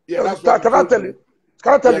 Covers. Yeah, that's what can I tell you?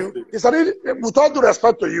 Can I tell you? It's a really, with all due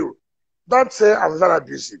respect to you, don't say I'm very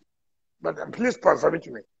abusive, but please confirm it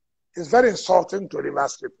to me. It's very insulting to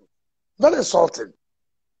Rivers people. Very insulting.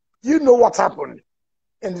 You know what happened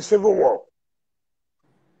in the Civil War.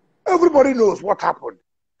 Everybody knows what happened.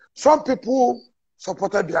 Some people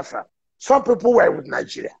supported Biafra. Some people were with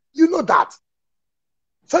Nigeria. You know that.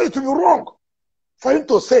 So it would be wrong for him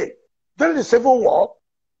to say during the Civil War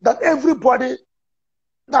that everybody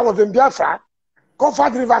that was in Biafra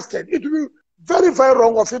covered River State. It would be very, very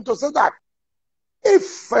wrong of him to say that. If,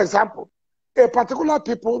 for example, a particular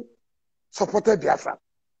people supported Biafra,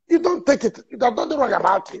 you don't take it. There's nothing wrong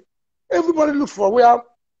about it. Everybody looks for where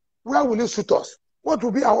will it suit us? What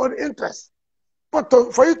will be our own interest? But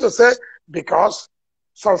for you to say, because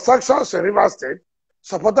some sections in River State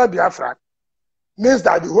supported Biafra, means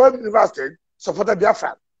that the whole River State supported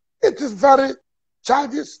Biafra. It is very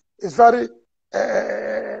childish. It's very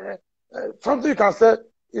something you can say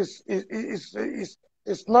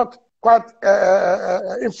is not quite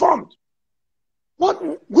informed. What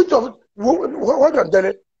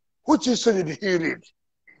Dele, which history did he read?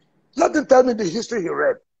 Let him tell me the history he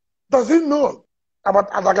read. Does he know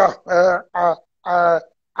about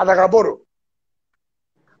Adagaboro?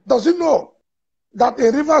 Does he know that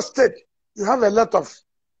in River State you have a lot of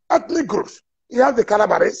ethnic groups? You have the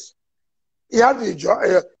Calabaris, you have the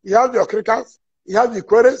Okrikans, you have the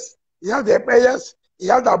Queres, you have the Epeyes, you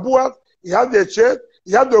have the Abuas, you have the Ched,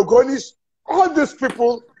 you have the Ogonis. All these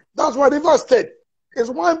people, that's why River State is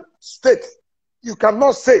one state. You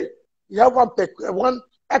cannot say you have one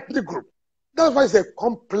ethnic group. That's why it's a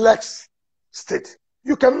complex state.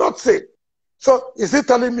 You cannot say. So is he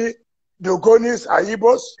telling me the Ogonis are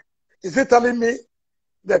Igbos? Is he telling me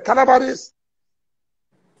the Calabaris,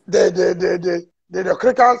 the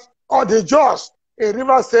Okrikans, or the Jaws in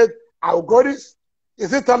River State are Ogonis?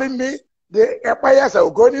 Is he telling me the Epayas are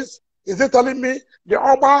Ogonis? Is he telling me the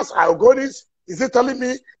Obas are Ogonis? Is he telling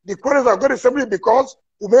me the quarrels are going simply because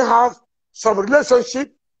we may have some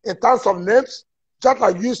relationship in terms of names, just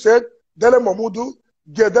like you said, Dele Momodu,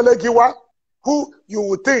 Dele Giwa, who you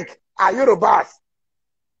would think are Yorubas?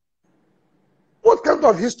 What kind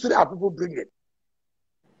of history are people bringing?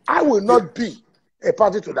 I will not be a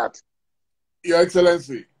party to that. Your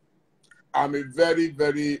Excellency, I'm a very,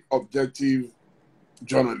 very objective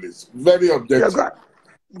journalist. Very objective. Yeah,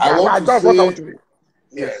 I want to that's say, what I want to be.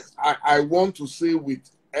 Yes, I want to say with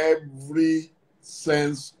every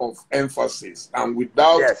sense of emphasis and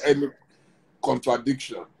without any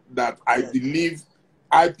contradiction that I believe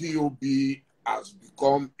IPOB has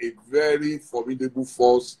become a very formidable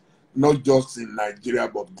force, not just in Nigeria,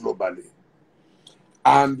 but globally.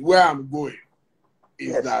 And where I'm going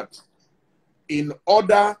is that in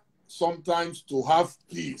order sometimes to have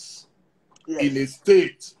peace in a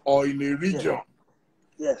state or in a region,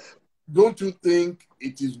 don't you think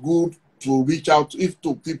it is good to reach out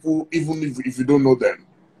to people even if you don't know them?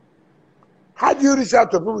 How do you reach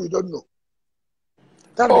out to people you don't know?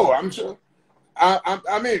 I'm sure.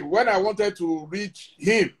 I mean, when I wanted to reach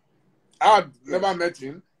him, I had never met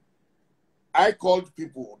him. I called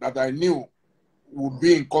people that I knew would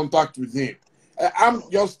be in contact with him. I'm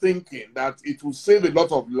just thinking that it will save a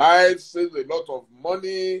lot of lives, save a lot of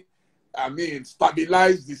money, I mean,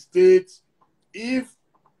 stabilize the state if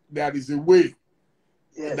there is a way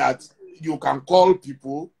that you can call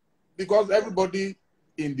people, because everybody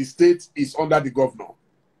in the state is under the governor.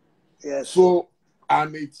 So,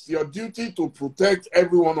 and it's your duty to protect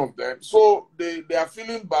every one of them. So they are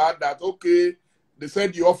feeling bad that, okay, they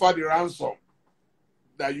said you offered the ransom,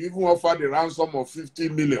 that you even offered the ransom of 50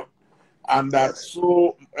 million. And that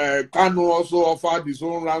so Kanu also offered his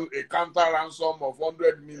own a counter ransom of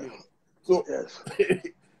 100 million. So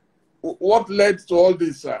what led to all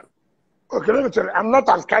this, sir? Okay, let me tell you, I'm not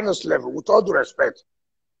at Kanu's level, with all due respect.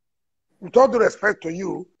 With all due respect to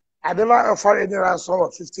you, I never offered any ransom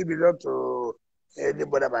of 50 million to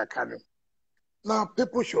anybody by Kanu. Now,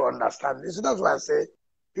 people should understand this. That's why I say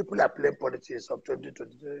people are playing politics of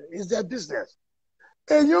 2022. It's their business.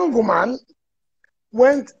 A young woman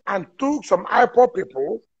went and took some IPOB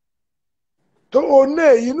people to One.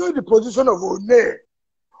 You know the position of One.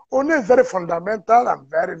 One is very fundamental and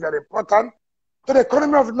very, very important to the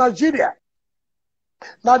economy of Nigeria.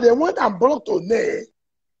 Now they went and blocked One,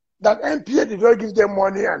 that NPA did not give them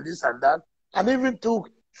money and this and that, and even took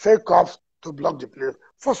fake cops to block the place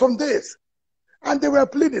for some days. And they were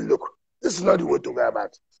pleading, look, this is not the way to go about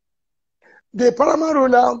it. The paramount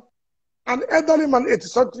ruler, an elderly man,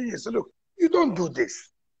 80-something years, said, look, you don't do this.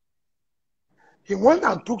 He went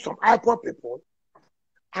and took some IPOB people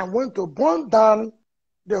and went to burn down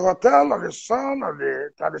the hotel of the son of the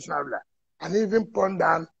traditional ruler, and even burn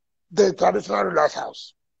down the traditional ruler's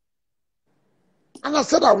house. And I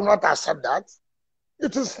said I will not accept that.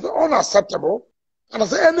 It is unacceptable. And I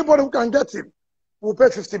said anybody who can get him will pay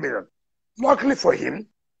 50 million. Luckily for him,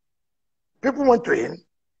 people went to him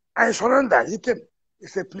and he surrendered. He came. He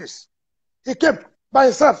said, please. He came by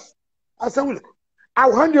himself. I said, well, look,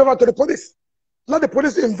 I'll hand you over to the police. Let the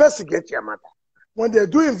police investigate your matter. When they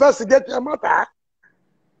do investigate your matter,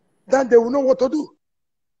 then they will know what to do.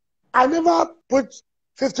 I never put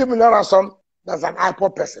 50 million ransom as an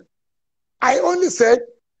IPOB person. I only said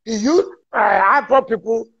he used IPOB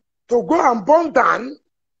people to go and burn down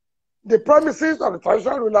the premises of the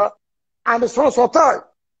traditional ruler and the son's hotel.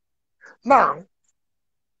 Now,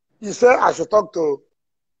 you say I should talk to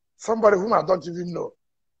somebody whom I don't even know.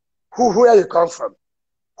 Where he comes from.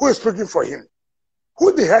 Who is speaking for him?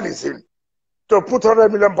 Who the hell is him to put 100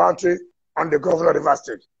 million bounty on the governor of Rivers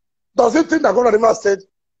State? Does he think the governor of Rivers State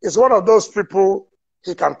is one of those people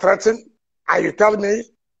he can threaten? And you tell me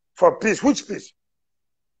for peace. Which peace?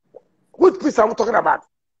 Which peace are we talking about?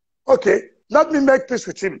 Okay, let me make peace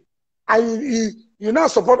with him. And you now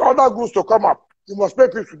support other groups to come up. You must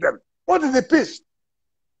make peace with them. What is the peace?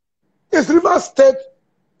 Is Rivers State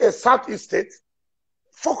a Southeast state?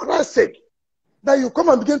 For Christ's sake, that you come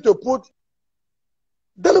and begin to put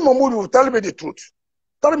Dele Momodu will tell me the truth.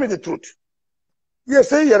 Tell me the truth. You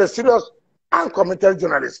say you're a serious and committed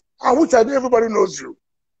journalist, and which I know everybody knows you.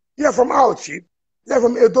 You're from Auchi, you're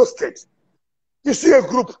from Edo State. You see a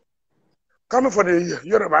group coming from the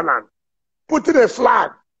Yoruba land, putting a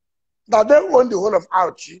flag that they own the whole of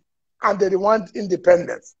Auchi and they want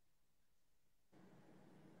independence.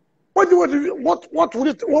 What will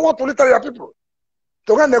you tell your people?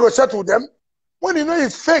 To go and negotiate with them? When you know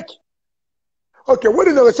it's fake. Okay, when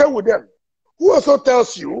you negotiate with them, who also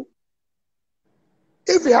tells you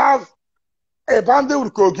if you have a band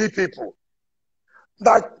with Kogi people,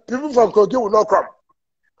 that people from Kogi will not come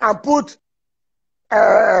and put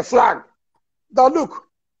flag. Now look,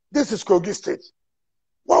 this is Kogi State.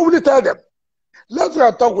 What will you tell them? Let's go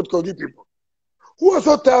and talk with Kogi people. Who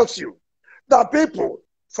also tells you that people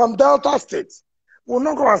from Delta State will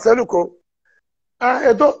not go and say, look,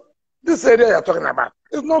 Edo, this area you're talking about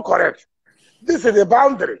is not correct. This is the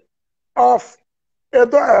boundary of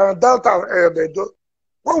Edo, Delta Edo.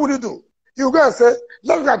 What will you do? You go and say,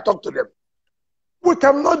 let's go and talk to them. We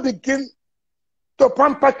cannot begin to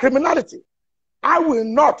pamper criminality. I will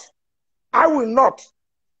not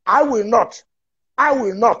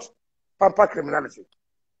pamper criminality.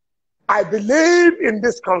 I believe in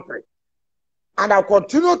this country, and I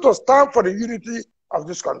continue to stand for the unity of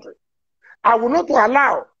this country. I will not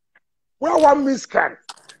allow where one miscreant,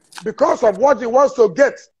 because of what he wants to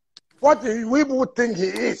get, what we would think he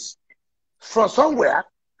is, from somewhere,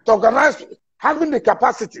 to organize, having the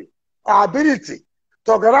capacity or ability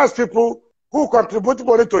to organize people who contribute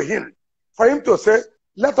money to him, for him to say,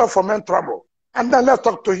 let us foment trouble, and then let's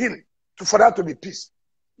talk to him for that to be peace.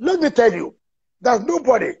 Let me tell you, there's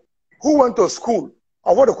nobody who went to school,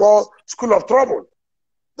 or what they call school of trouble.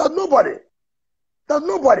 There's nobody. There's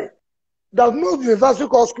nobody. There's no university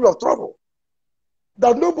called school of trouble.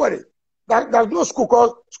 There's nobody. There's no school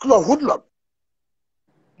called school of hoodlum.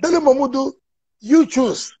 Dele Momodu, you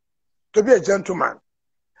choose to be a gentleman.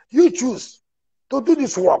 You choose to do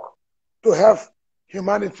this work to help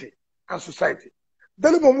humanity and society.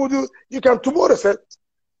 Dele Momodu, you can tomorrow say,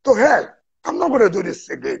 to hell, I'm not going to do this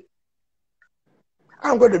again.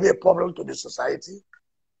 I'm going to be a problem to this society.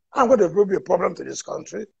 I'm going to be a problem to this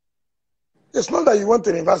country. It's not that you went to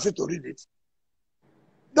university to read it.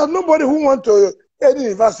 There's nobody who went to any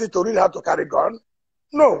university to read how to carry gun.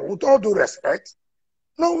 No, with all due respect.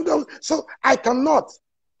 No. So I cannot,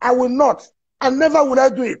 I will not, and never will I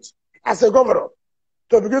do it as a governor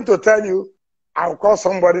to begin to tell you, I'll call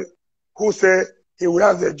somebody who say he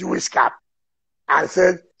wears a Jewish cap and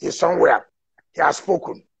said he's somewhere. He has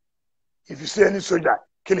spoken. If you see any soldier,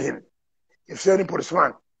 kill him. If you see any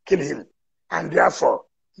policeman, kill him. And therefore,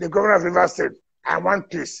 the governor of River State, I want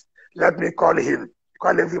peace. Let me call him,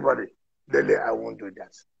 call everybody. Dele, I won't do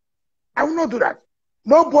that. I will not do that.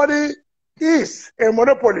 Nobody is a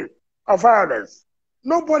monopoly of violence.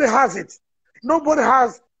 Nobody has it. Nobody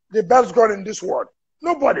has the best gun in this world.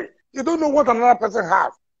 Nobody. You don't know what another person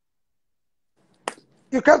has.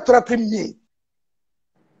 You can't threaten me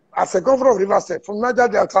as a governor of River State from Niger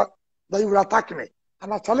Delta that you will attack me.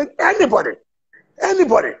 And I challenge anybody,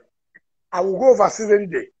 I will go overseas any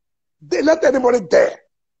day. Let anybody dare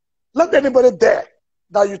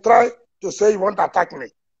that you try to say you want to attack me.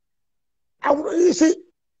 You see,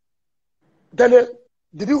 Dele,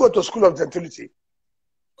 did you go to school of gentility?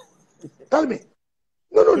 Tell me.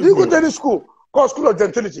 No, did you go to any school called School of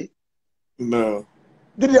Gentility? No.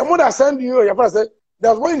 Did your mother send you or your father say,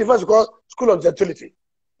 there's one university called School of Gentility?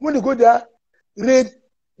 When you go there, read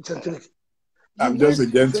gentility. I'm just a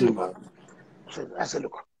gentleman. I said,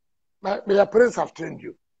 look, your parents have trained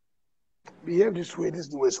you. Behave this way, this is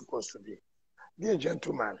the way it's supposed to be. Be a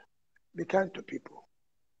gentleman. Be kind to people.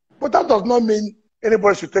 But that does not mean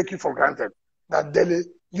anybody should take you for granted. That Dele,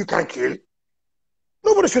 you can kill.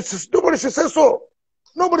 Nobody should say so.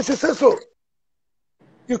 Nobody should say so.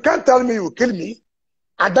 You can't tell me you will kill me,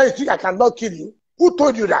 and then you think I cannot kill you. Who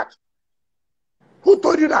told you that? Who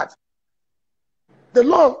told you that? The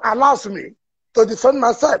law allows me to defend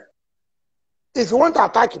myself. If you want to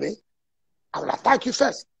attack me, I will attack you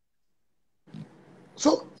first.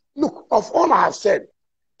 So, look, of all I have said,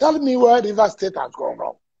 tell me where River State has gone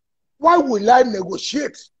wrong. Why will I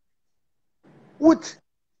negotiate with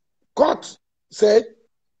court said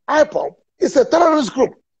IPOB is a terrorist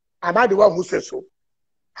group? Am I the one who says so?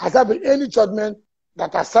 Has there been any judgment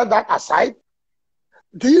that has set that aside?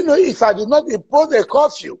 Do you know if I did not impose a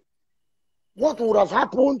curfew, what would have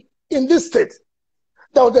happened in this state?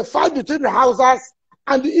 There was a fight between the Hausas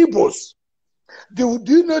and the Igbos. Do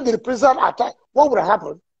you know the reprisal attack? What would have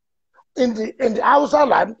happened in the Hausa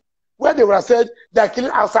land where they would have said they are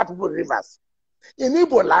killing Hausa people in rivers? In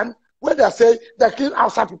Igbo land where they say they are killing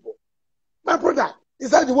Hausa people. My brother,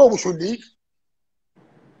 is that the way we should live?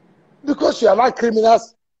 Because you allow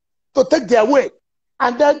criminals to take their way,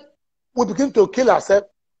 and then we begin to kill ourselves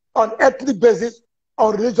on ethnic basis,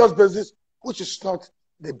 on religious basis, which is not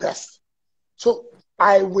the best. So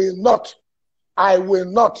I will not,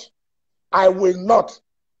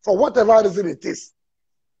 for whatever reason it is,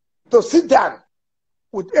 to sit down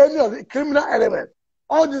with any of the criminal elements,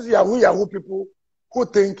 all these Yahoo people who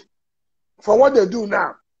think for what they do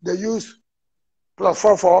now, they use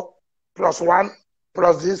 +44, +1,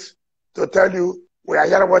 plus this to tell you, we are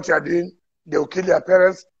hearing what you are doing, they will kill your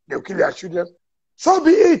parents, they will kill your children. So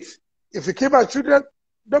be it. If you kill my children,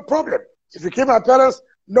 no problem. If you kill my parents,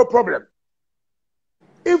 no problem.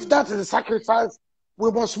 If that is the sacrifice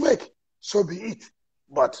we must make, so be it.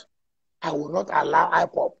 But I will not allow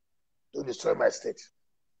IPOP to destroy my state.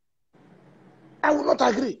 I will not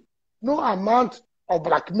agree. No amount of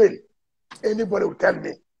blackmail anybody will tell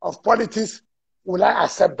me of politics, will I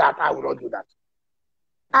accept that? I will not do that.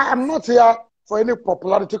 I am not here for any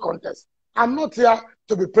popularity contest. I'm not here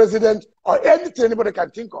to be president or anything anybody can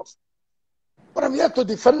think of. But I'm here to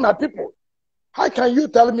defend my people. How can you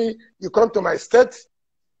tell me you come to my state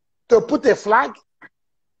to put a flag?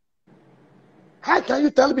 How can you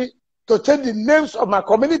tell me to change the names of my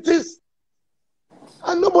communities?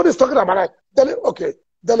 And nobody's talking about it. Dele, okay,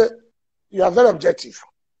 Dele, you are very objective.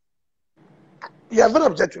 You are very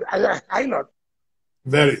objective. I not.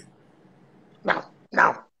 Very.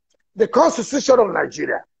 Now, the Constitution of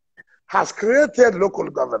Nigeria has created local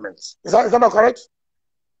governments. Is that not correct?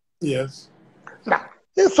 Yes. Now,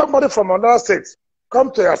 if somebody from another state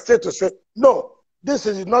come to your state to say, no, this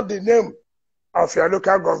is not the name of your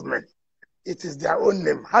local government, it is their own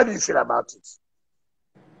name. How do you feel about it?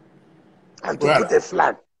 And to put a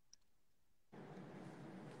flag.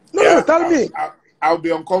 No, tell me. I'll be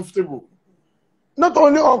uncomfortable. Not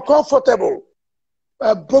only uncomfortable,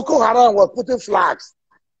 Boko Haram was putting flags.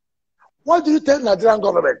 What do you tell Nigerian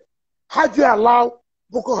government? How do you allow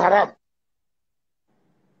Boko Haram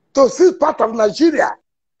to see part of Nigeria?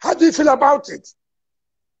 How do you feel about it?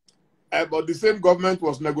 But the same government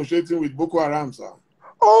was negotiating with Boko Haram, sir.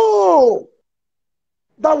 Oh,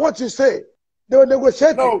 that's what you say. They were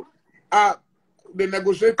negotiating. No, they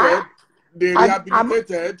negotiated, they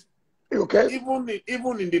rehabilitated. Okay.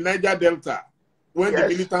 Even in the Niger Delta, when the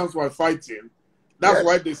militants were fighting, that's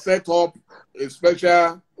why they set up a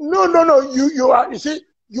special. No. You see,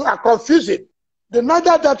 you are confusing. The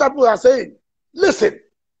Niger Delta people are saying, listen,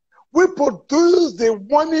 we produce the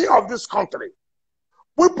money of this country.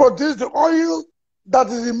 We produce the oil that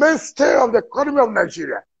is the mainstay of the economy of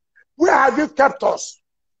Nigeria. Where have you kept us?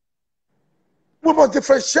 We must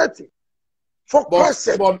differentiate it. For Christ's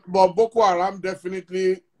sake. But Boko Haram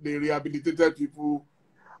definitely, they rehabilitated people.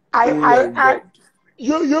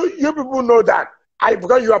 You people know that.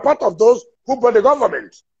 Because you are part of those who brought the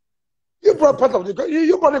government. You brought part of you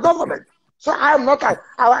brought the government. So I am not.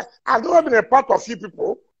 I've never been a part of you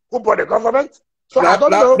people who brought the government. So I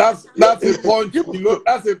don't know. That's a punch below.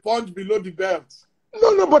 That's a punch below the belt.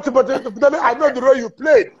 No, but I know the role you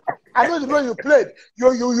played. I know the role you played. You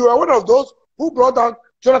are one of those who brought down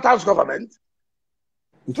Jonathan's government.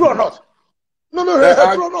 True or not? No,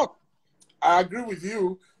 true or not? I agree with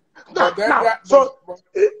you.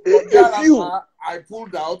 If you, I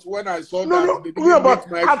pulled out when I saw but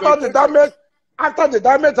after the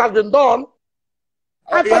damage has been done,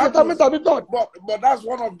 But that's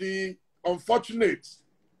one of the unfortunate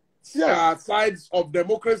sides of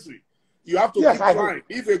democracy. You have to keep trying.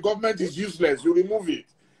 If a government is useless, you remove it.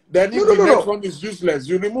 Then if the next one is useless,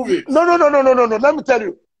 you remove it. No. Let me tell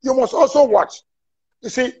you. You must also watch. You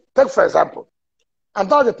see, take for example, and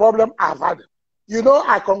that's the problem I've had. You know,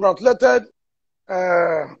 I congratulated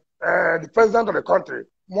the president of the country,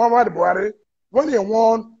 Muhammadu Buhari, when he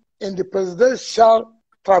won in the presidential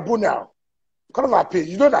tribunal, Court of Appeal.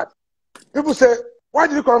 You know that? People say, why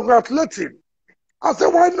did you congratulate him? I said,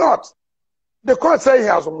 why not? The court said he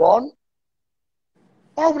has won.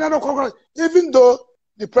 Why would I not congratulate? Even though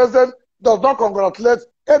the president does not congratulate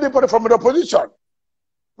anybody from the opposition.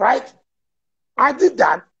 Right? I did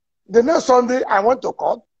that. The next Sunday, I went to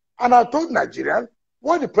court and I told Nigerians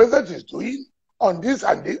what the president is doing on this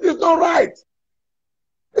and this. It's not right.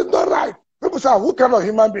 It's not right. People say, who kind of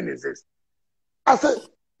human being is this? I said,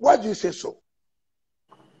 why do you say so?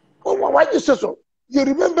 Why do you say so? You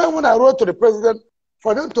remember when I wrote to the president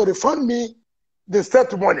for them to refund me the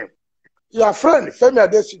state money? Your friend, Femi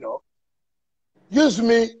Adesina, used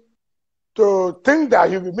me to think that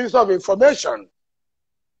he'll be Minister of Information.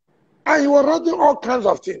 And he was writing all kinds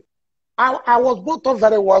of things. I was brought up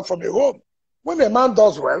very well from the home. When a man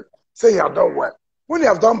does well, say you have done well. When you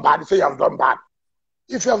have done bad, say you have done bad.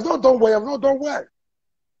 If you have not done well, you have not done well.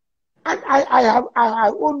 And I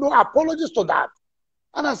owe no apologies to that.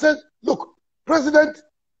 And I said, look, President,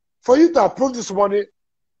 for you to approve this money,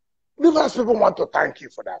 Rivers people want to thank you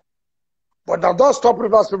for that. But that does stop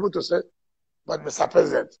Rivers people to say, but Mr.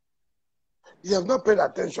 President, you have not paid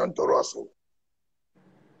attention to Russell.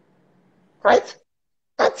 Right?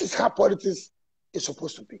 That is how politics is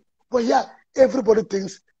supposed to be. But yeah, everybody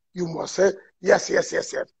thinks you must say, yes.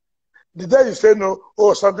 The day you say no,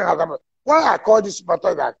 oh, something has happened. Why I call this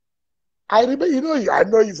matter that? I remember, I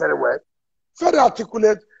know you very well. Very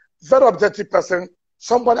articulate, very objective person,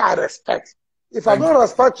 somebody I respect. If I don't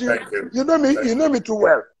respect you, you know me too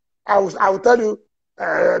well. I will tell you,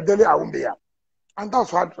 Dele, I won't be here. And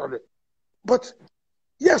that's what I'm telling you. But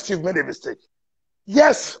yes, you've made a mistake.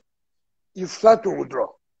 Yes, you've tried to withdraw.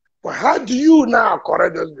 But how do you now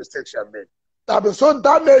correct those mistakes you have made? That have been so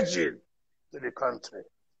damaging to the country.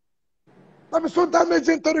 That have been so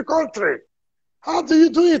damaging to the country. How do you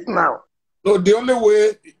do it now? No, the only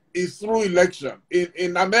way is through election.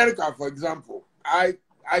 In America, for example, I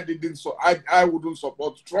wouldn't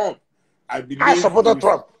support Trump. I supported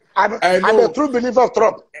Trump. I'm a true believer of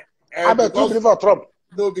Trump. I'm a true believer of Trump.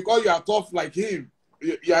 No, because you are tough like him.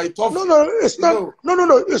 You are tough. No, it's not.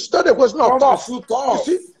 No, it's not a question of tough. Trump is too tough.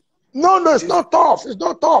 You see? No, it's not tough. It's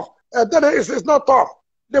not tough. It's not tough.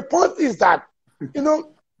 The point is that,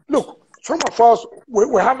 look, some of us,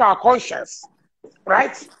 we have our conscience,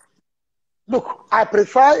 right? Look, I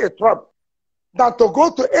prefer a Trump than to go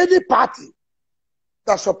to any party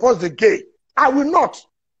that supports the gay. I will not.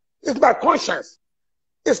 It's my conscience.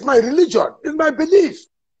 It's my religion. It's my belief.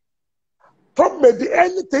 Trump may be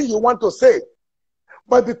anything you want to say,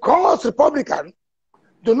 but because Republicans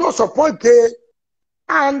do not support gay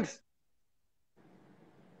and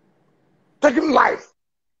taking life,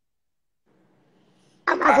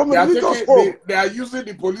 and from a religious home, they are using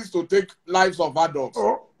the police to take lives of adults,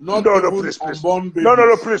 not please. unborn babies.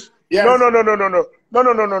 No, please. Yes.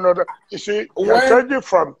 No. You see, you are changing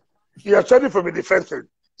from a defensive.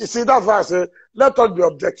 You see, that's why I say, let us be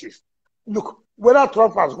objective. Look, whether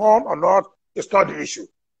Trump has won or not, it's not the issue.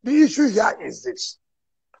 The issue here is this.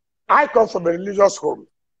 I come from a religious home.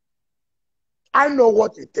 I know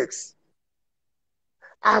what it takes.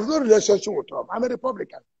 I have no relationship with Trump. I'm a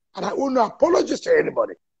Republican. And I owe no apologies to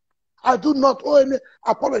anybody. I do not owe any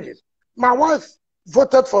apologies. My wife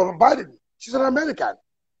voted for Biden. She's an American.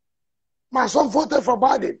 My son voted for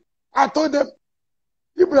Biden. I told them,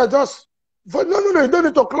 people are just, no, you don't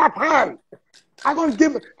need to clap hands. I told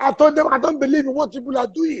them I don't believe in what people are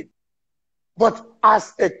doing. But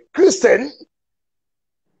as a Christian,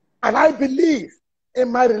 and I believe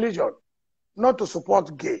in my religion, not to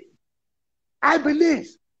support gay. I believe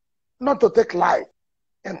not to take life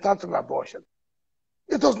and entitled abortion.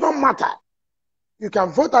 It does not matter. You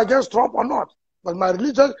can vote against Trump or not, but my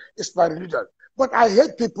religion is my religion. But I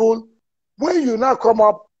hate people when you now come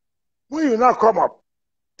up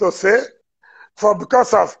to say,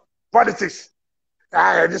 because of politics,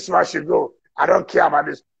 this man should go. I don't care about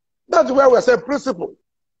this. That's where we're saying principle.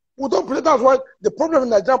 We don't play. That's why the problem in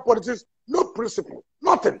Nigerian politics, no principle,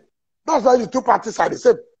 nothing. That's why the two parties are the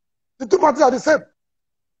same. The two parties are the same.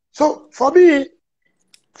 So for me,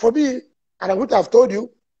 and I would have told you,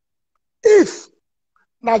 if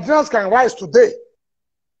Nigerians can rise today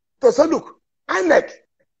to say, look, INEC,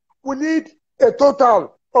 we need a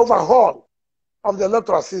total overhaul of the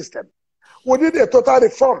electoral system. We need a total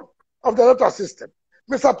reform of the electoral system.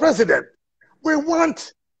 Mr. President, we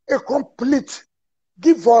want a complete,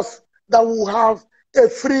 give us that we will have a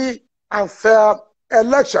free and fair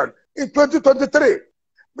election in 2023.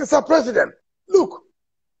 Mr. President, look,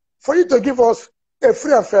 for you to give us a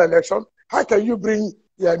free and fair election, how can you bring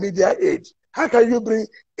your media aid? How can you bring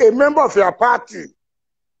a member of your party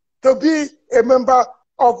to be a member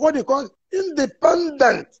of what you call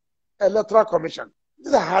independent electoral commission?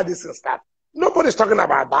 These are how this is started. Nobody's talking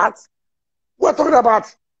about that. We're talking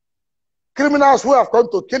about criminals who have come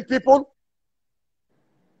to kill people.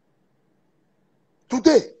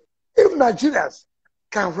 Today, if Nigerians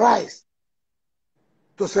can rise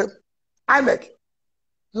to say, INEC,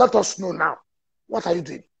 let us know now, what are you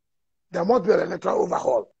doing? There must be an electoral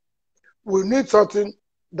overhaul. We need something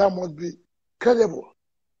that must be credible.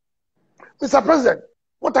 Mr. President,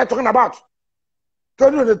 what are you talking about?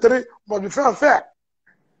 2023 must be fair and fair.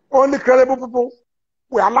 Only credible people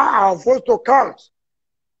will allow our voice to count.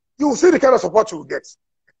 You will see the kind of support you will get.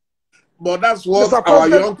 But that's what our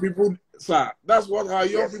young people, sir, that's what our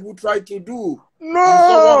young people try to do.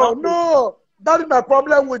 No. That is my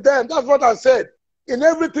problem with them. That's what I said. In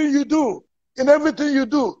everything you do,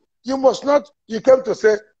 you must not, you came to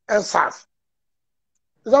say, NSAS.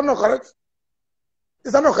 Is that not correct?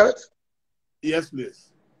 Is that not correct? Yes,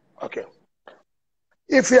 please. Okay.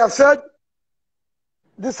 If you have said,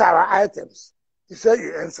 these are our items, you say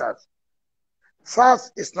you NSAS.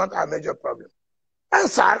 SARS is not a major problem. And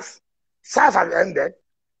SARS has ended.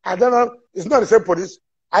 I don't know, it's not the same police.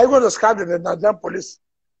 Are you going to scrap the Nigerian police?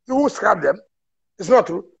 You will scrap them. It's not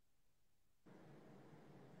true.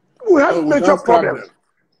 We have major problems.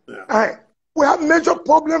 Yeah. We have major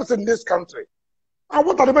problems in this country. And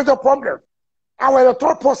what are the major problems? Our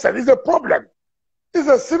electoral process is a problem. It's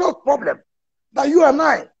a serious problem that you and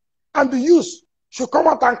I And the youth should come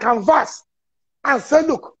out and canvass and say,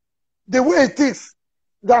 look, the way it is,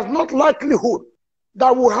 there's not likelihood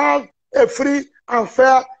that we'll have a free and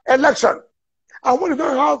fair election. And when you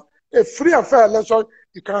don't have a free and fair election,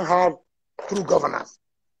 you can't have true governance.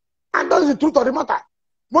 And that's the truth of the matter.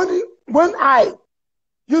 When I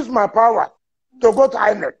use my power to go to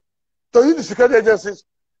INEC, to use the security agencies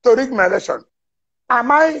to rig my election,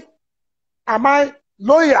 am I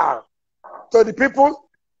loyal to the people?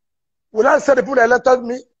 Will I say the people that elected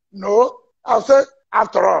me? No. I'll say,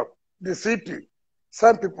 after all, the CP,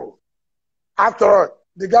 same people. After all,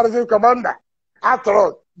 the garrison commander. After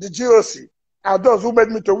all, the GOC are those who made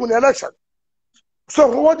me to win the election. So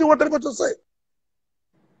what do you want everybody to say?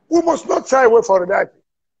 We must not shy away from reality.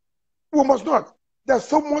 We must not. There's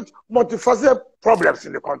so much multifaceted problems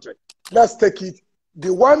in the country. Let's take it.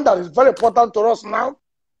 The one that is very important to us now,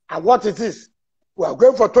 and what it is. We are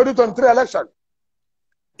going for 2023 election.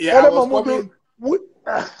 Yeah,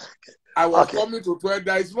 I was coming to 20.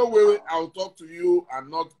 There is no way I'll talk to you and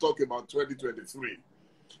not talk about 2023.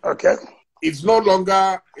 Okay. It's no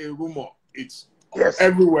longer a rumor. It's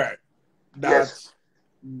everywhere that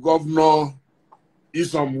Governor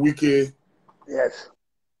NYESOM WIKE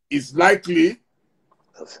is likely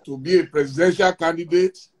to be a presidential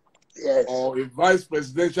candidate or a vice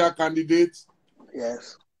presidential candidate.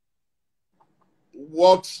 Yes.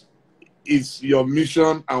 What is your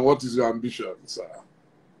mission and what is your ambition, sir?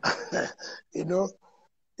 you know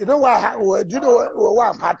why? Do you know why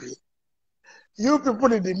I'm happy? You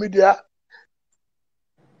people in the media,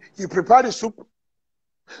 you prepare the soup,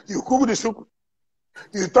 you cook the soup,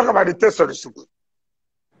 you talk about the taste of the soup.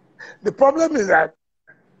 The problem is that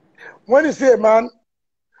when you see a man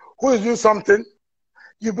who is doing something,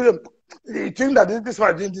 you think that this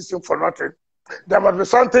man is doing this thing for nothing. There must be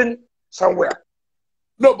something somewhere.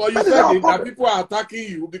 No, but you said that people are attacking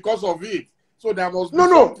you because of it. So there must be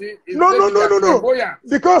something. No.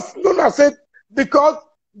 Because I said because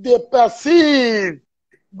they perceive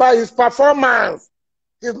by his performance.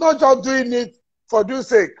 He's not just doing it for doing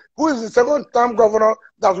sake. Who is the second-term governor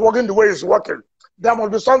that's working the way he's working? There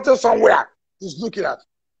must be something somewhere he's looking at.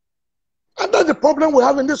 And that's the problem we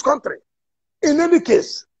have in this country. In any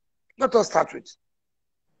case, let us start with,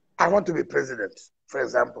 I want to be president, for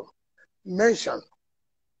example. Mention.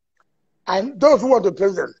 And those who want to be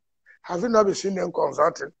president, have you not been seen them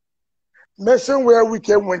consulting? Mention where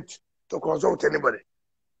WIKE went to consult anybody.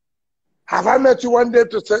 Have I met you one day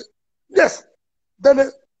to say, yes,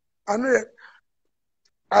 Dele, I know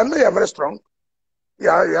you're very strong.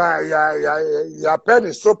 Your pen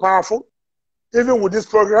is so powerful. Even with this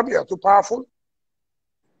program, you're too powerful.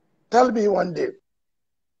 Tell me one day,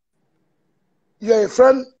 you're a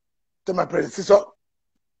friend to my predecessor.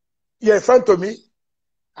 You're a friend to me.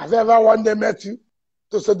 Have I ever one day met you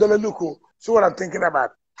to say, Dele, look, see what I'm thinking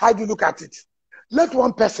about? How do you look at it? Let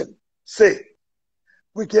one person say,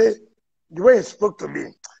 WIKE, the way he spoke to me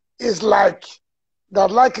is like the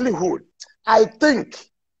likelihood. I think,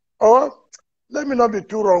 or let me not be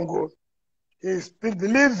too wrong, he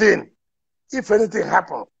believes in if anything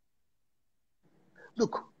happens.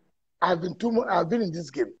 Look, I've been in this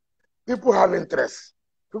game. People have interest.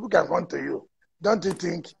 People can come to you. Don't you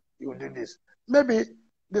think you will do this? Maybe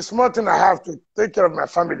the small thing I have to take care of my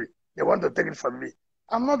family, they want to take it from me.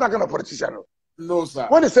 I'm not that kind of politician. No, sir.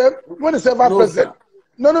 When you say vice president,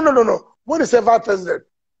 no. When you say vice president,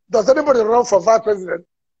 does anybody run for vice president?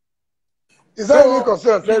 Is that any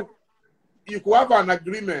concern? You could have an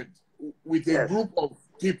agreement with a group of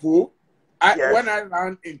people. When I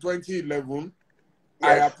ran in 2011,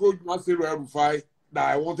 I approached Nasir El-Rufai that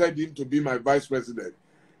I wanted him to be my vice president.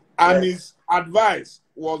 And his advice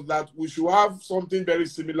was that we should have something very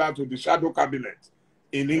similar to the shadow cabinet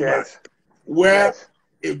in England, where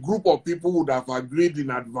a group of people would have agreed in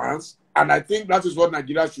advance. And I think that is what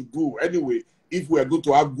Nigeria should do anyway, if we are going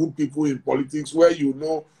to have good people in politics, where you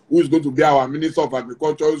know who is going to be our Minister of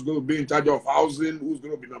Agriculture, who is going to be in charge of housing, who is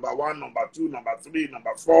going to be number 1, number 2, number 3,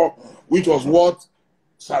 number 4, which was what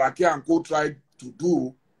Saraki and co tried to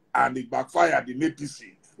do, and it backfired in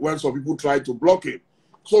APC when some people tried to block it.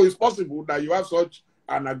 So it's possible that you have such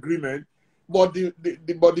an agreement, but the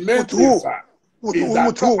main thing, sir, is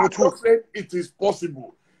that it is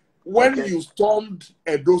possible. When you stormed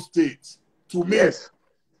Edo State, to me,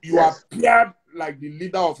 you appeared like the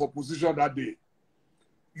leader of opposition that day.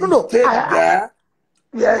 You stayed there,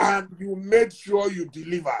 and you made sure you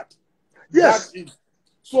delivered.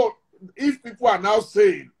 So if people are now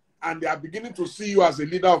saying, and they are beginning to see you as a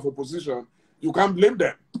leader of opposition, you can't blame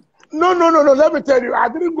them. No. Let me tell you, I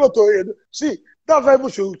didn't go to it. See, that people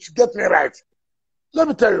should get me right. Let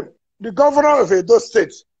me tell you, the governor of Edo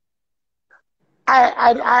State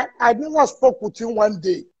I never spoke with him one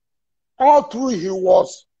day. All through he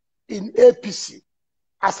was in APC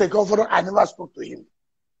as a governor, I never spoke to him.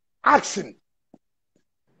 Ask him.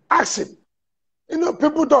 Ask him. You know,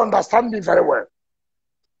 people don't understand me very well.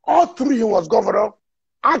 All through he was governor,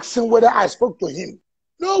 ask him whether I spoke to him.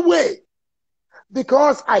 No way.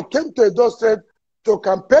 Because I came to Edo State to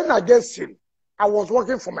campaign against him. I was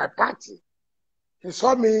working for my party. He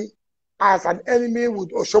saw me as an enemy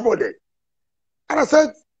with Oshomode. And I said,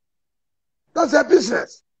 that's their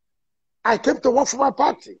business. I came to work for my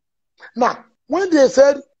party. Now, when they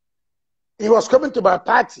said he was coming to my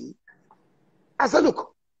party, I said,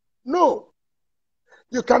 look, no,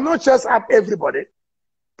 you cannot just have everybody.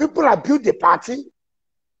 People have built the party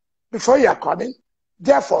before you are coming.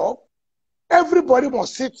 Therefore, everybody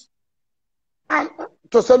must sit and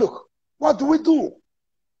to say, look, what do we do?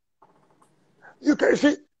 You can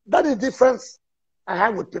see, that is the difference I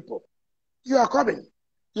have with people. You are coming.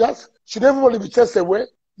 Yes. Should everybody be chased away?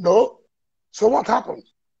 No. So what happened?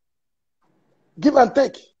 Give and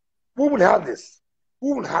take. Who will have this?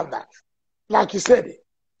 Who will have that? Like you said,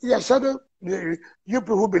 shadow, you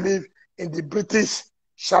people who believe in the British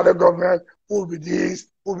shadow government, who will be this,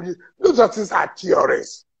 who will be this. Those things are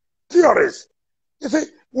theories. Theories. You see,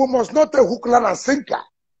 we must not take hook, line, and sinker.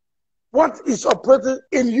 What is operating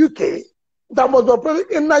in UK that must be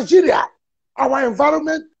operating in Nigeria? Our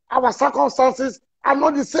environment, our circumstances are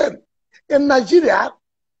not the same. In Nigeria,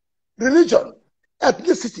 religion,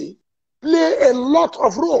 ethnicity play a lot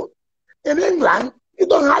of role. In England, you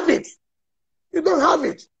don't have it. You don't have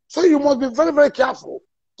it. So you must be very, very careful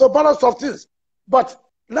to balance of things. But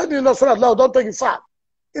let me not say that loud, don't take it far.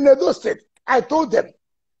 In Edo State, I told them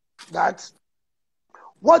that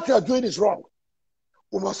what you are doing is wrong.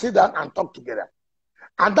 We must sit down and talk together.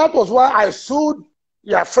 And that was why I sued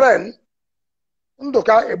your friend,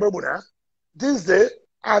 Ndoka Ebebuna, this day,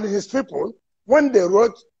 and his people, when they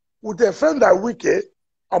wrote with a friend at WIKE,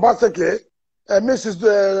 Obaseke,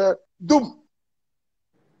 Mrs. Doom,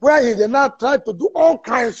 where he did not try to do all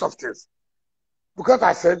kinds of things. Because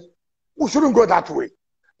I said, we shouldn't go that way.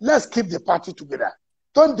 Let's keep the party together.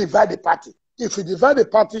 Don't divide the party. If you divide the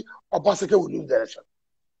party, Obaseke will lose the election.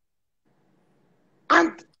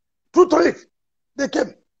 And true to it, they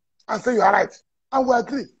came and said, you are right. And we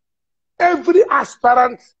agree. Every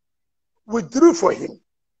aspirant withdrew for him.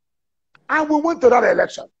 And we went to that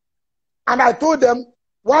election. And I told them,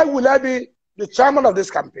 why will I be the chairman of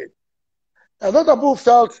this campaign? A lot of people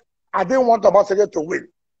felt I didn't want Obaseke to win,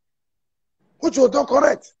 which was not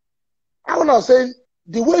correct. I was saying,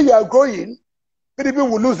 the way you are going, people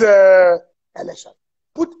will lose the election.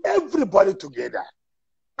 Put everybody together.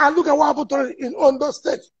 And look at what happened in Ondo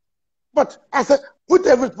State. But I said, put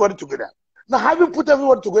everybody together. Now, having put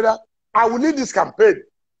everybody together, I will lead this campaign.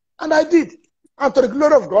 And I did. And to the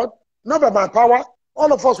glory of God, not by my power,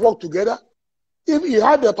 all of us worked together. If he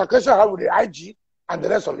had the altercation I had with the IG and the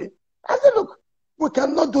rest of it, I said, look, we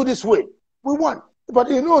cannot do this way. We won. But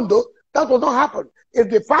in Ondo, that will not happen. If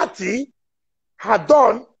the party had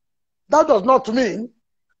done, that does not mean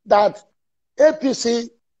that APC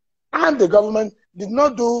and the government did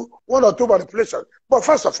not do one or two manipulations. But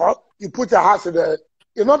first of all, you put your house in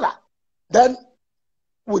order. Then,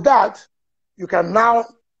 with that, you can now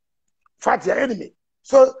fight your enemy.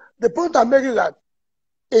 So the point I'm making is that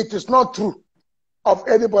it is not true of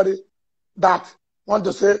anybody that want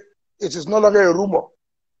to say it is no longer a rumor.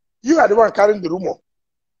 You are the one carrying the rumor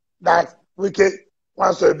that WIKE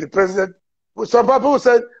wants to be president. Some people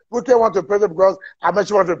said WIKE wants to be president because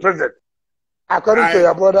Amechi wants to be president. According to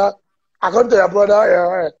your brother,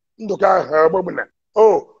 Nduka,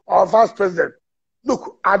 our vice president.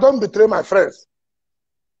 Look, I don't betray my friends.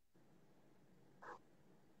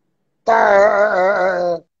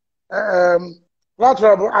 Aminu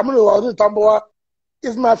Tamboa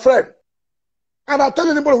is my friend. And I tell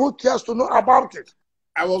anybody who cares to know about it.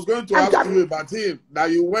 I was going to ask you about him,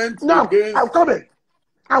 that you went no, against...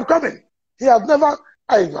 I'm coming. He has never,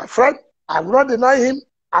 he's my friend. I will not deny him.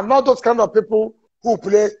 I'm not those kind of people who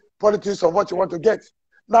play politics of what you want to get.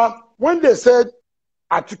 Now, when they said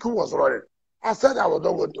Atiku was running, I said I was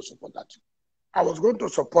not going to support that. I was going to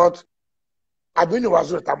support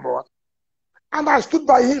Aminu Tamboa. And I stood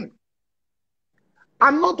by him.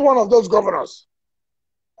 I'm not one of those governors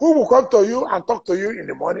who will come to you and talk to you in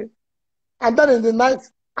the morning, and then in the night,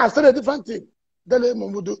 I said a different thing. Dele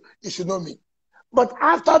Momodu, you should know me. But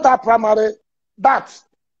after that primary, that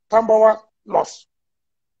Tamboa lost.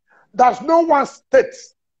 There's no one state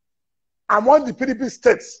among the PDP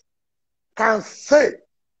states can say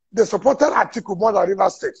they supported Atiku more than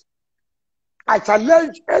Rivers State. I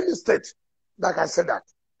challenge any state that can say that.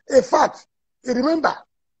 In fact, You remember?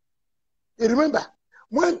 You remember?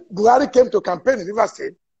 When Buhari came to campaign in River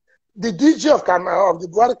State, the DG of the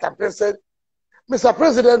Buhari campaign said, Mr.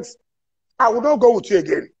 President, I will not go with you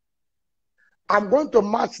again. I'm going to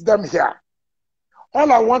match them here.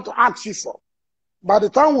 All I want to ask you for, by the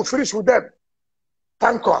time we finish with them,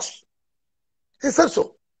 thank us. He said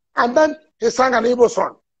so. And then he sang an Igbo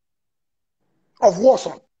song of war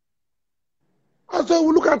song. I said,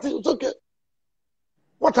 we look at it, it's okay.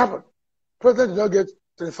 What happened? President did not get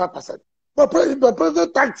 25%. But the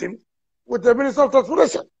president thanked him with the Minister of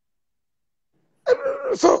Transportation.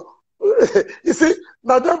 So, you see,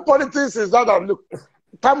 now then politics is that, look,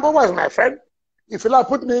 Tambowa is my friend. If you like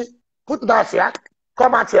put me out here,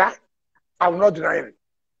 come out here, I will not deny him.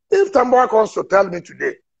 If Tambowa comes to tell me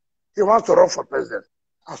today he wants to run for president,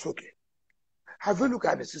 that's okay. Have you looked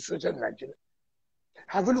at the situation in Nigeria?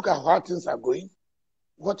 Have you looked at how things are going?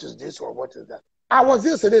 What is this or what is that? I was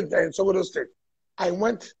yesterday in Sokoto State. I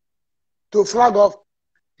went to flag off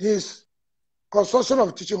his construction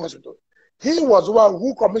of teaching hospital. He was one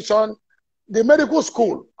who commissioned the medical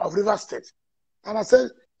school of River State. And I said,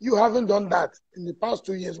 you haven't done that in the past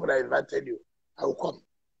 2 years when I invited you. I will come.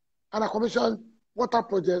 And I commissioned water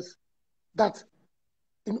projects that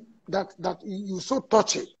you so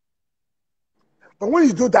touchy. But when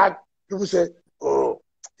you do that, people say, oh,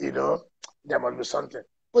 you know, there must be something.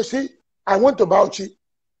 But see, I went to Bauchi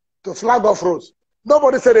to flag off roads.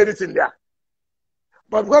 Nobody said anything there.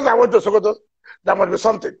 But because I went to Sokoto, there must be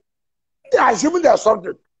something. They are assuming there's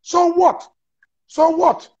something. So what? So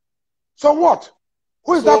what? So what?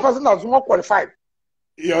 Who is that person that's more qualified?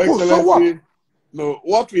 Your Excellency,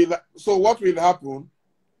 what will happen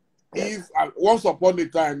if once upon a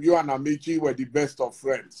time you and Amici were the best of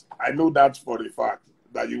friends? I know that for a fact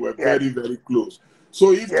that you were very, very close.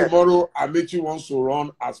 So if tomorrow Amici wants to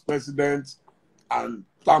run as president and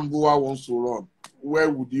Tambowa wants to run, where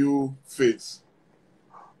would you face?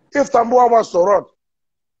 If Tambowa wants to run.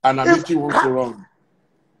 And Amici wants to run.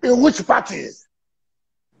 In which parties?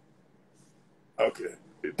 Okay.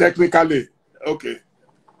 Technically, okay.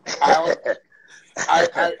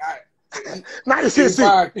 Now you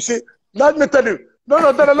see, let me tell you. No,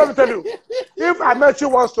 let me tell you. If Amici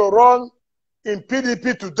wants to run in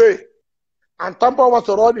PDP today, and Tambowa wants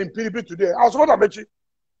to run in PDP today, I'll support Amici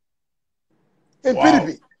in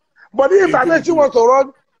PDP. But if Amici wants to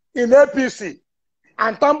run in APC,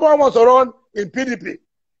 and Tambowa wants to run in PDP,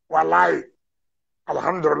 wallahi,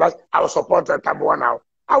 alhamdulillah, I will support Tambowa now.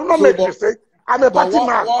 I will not make a mistake. I'm a party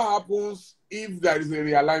man. What happens if there is a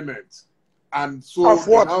realignment? And so of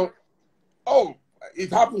what? Now,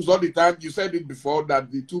 it happens all the time. You said it before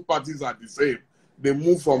that the two parties are the same. They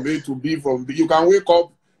move from A to B, from B. You can wake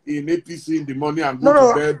up in APC in the morning and go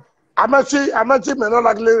to bed. Amici may not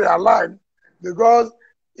likely realign because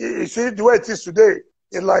you see the way it is today.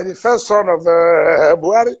 It's like the first son of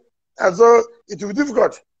Buhari, and so it will be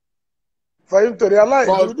difficult for him to realign. It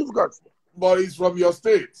will be difficult. But it's from your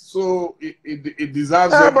state, so it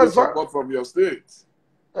deserves every support from your state.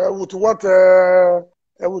 With what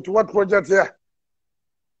project here?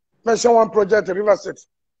 Mention one project in River State.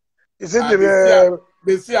 Is it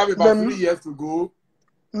they still have about 3 years to go.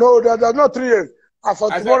 No, there's not 3 years.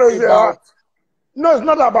 Tomorrow is no, it's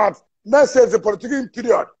not about. Next year is a political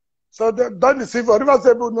period. So don't deceive. River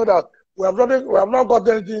State people know that we have not got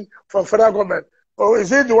anything from federal government. Or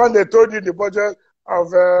is it the one they told you the budget of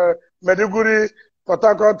Meduguri, Port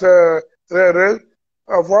Harcourt rail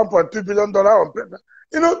of $1.2 billion on paper?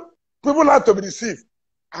 You know, people like to be deceived.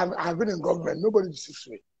 I've been in government. Nobody deceives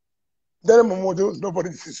me. Dele Momodu, nobody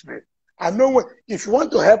deceives me. I know if you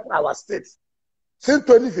want to help our state, since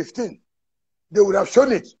 2015, they would have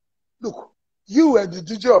shown it. Look, you were the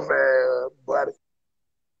DG of Buhari.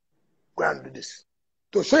 Go and do this.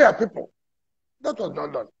 To show your people. That was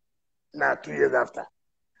not done. Now, 2 years after.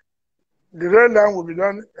 The rail line will be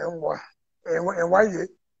done in 1 year.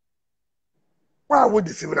 Why are we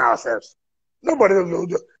deceiving ourselves? Nobody will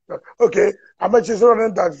do. Okay, I'm actually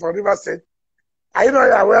running that for River State. Are you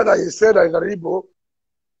not aware that he said that in Igbo?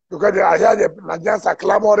 Because I hear the Nigerians are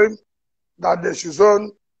clamoring that they should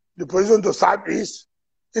zone the position to Southeast.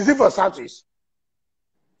 Is it for Southeast?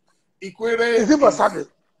 Is it for Southeast?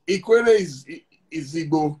 Ikwere is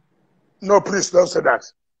Igbo. No, please don't say that.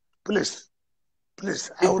 Please.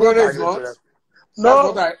 Ikwere is not?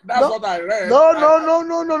 No, that's what I read. No.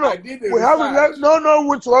 I did we have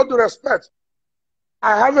with all due respect.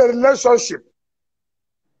 I have a relationship.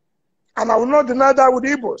 And I will not deny that with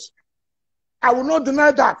Igbos. I will not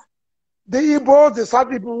deny that. The Igbos, the South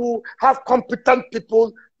people who have competent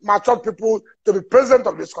people, mature people to be president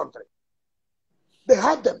of this country. They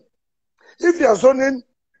have them. If they are zoning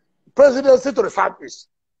presidency to the Southeast.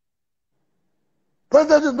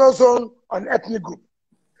 Presidency is not zoned on ethnic group.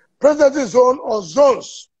 Presidency is zoned on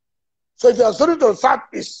zones. So if you are zoning to the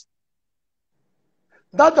Southeast,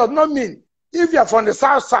 that does not mean if you are from the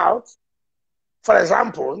South, for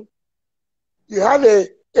example, you have a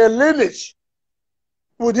lineage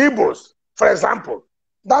with Igbos, for example,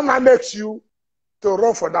 that now makes you to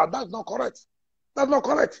run for that. That's not correct. That's not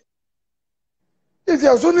correct. If you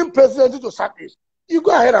are zoning presidency to Southeast, you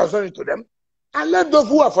go ahead and zone it to them and let those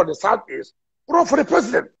who are from the Southeast run for the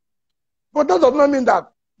president. But that does not mean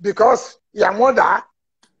that because your mother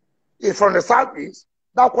is from the Southeast,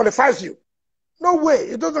 that qualifies you. No way.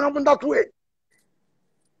 It doesn't happen that way.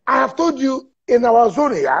 I have told you in our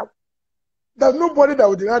zone here, there's nobody that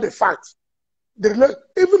will deny the fact.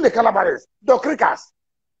 Even the Calabares, the Crickers,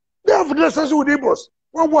 they have relationship with Igbos,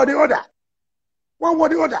 one way or the other. One way or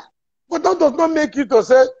the other. But that does not make you to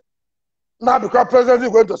say, now because president is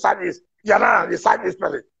going to Southeast, you're not the Southeast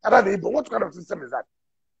president. What kind of system is that?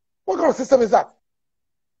 What kind of system is that?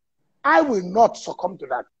 I will not succumb to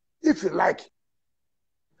that. If you like,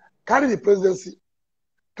 carry the presidency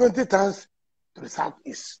 20 times to the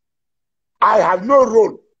Southeast. I have no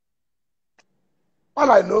role.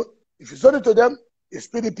 All I know, if you send it to them, it's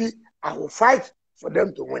PDP. I will fight for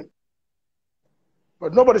them to win.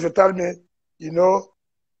 But nobody should tell me, you know,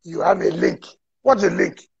 you have a link. What's a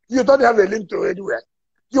link? You don't have a link to anywhere.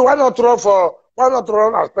 You why not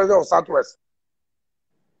run as president of Southwest?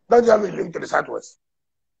 Don't you have a link to the Southwest?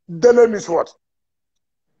 Dele means what?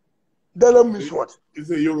 Dele means what? It's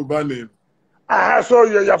a Yoruba name. So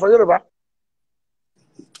you're for Yoruba?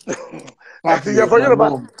 You're for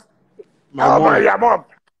Yoruba? My mom. Your mom.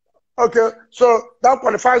 Okay, so that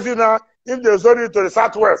qualifies you now. If they zone you to the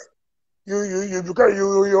Southwest, you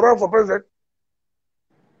run for president.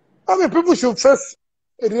 I mean, people should face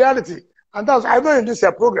a reality. And that's, I know in this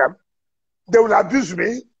program, they will abuse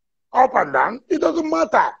me up and down. It doesn't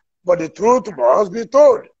matter. But the truth must be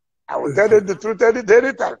told. I will tell you the truth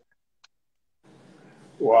any time.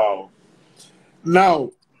 Wow.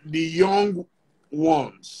 Now, the young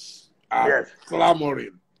ones are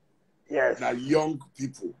clamoring that young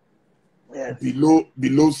people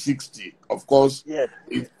below 60, of course,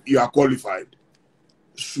 if you are qualified,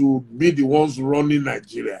 should be the ones running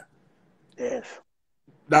Nigeria. Yes.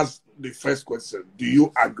 That's the first question. Do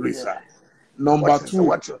you agree, sir? Number two.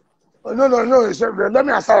 No. Let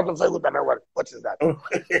me answer that very good. What is that?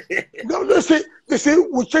 No, you see,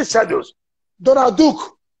 we change shadows. Donald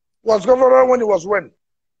Duke was governor when he was when?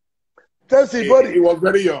 He was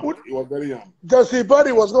very young. He was very young. Jesse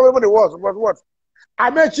Body was governor when he was what?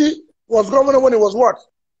 Amechi was governor when he was what?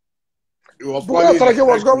 He was Bukar Saraki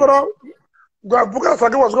was governor. Bukar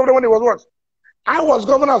Saraki was governor when he was what? I was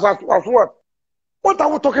governor as what? What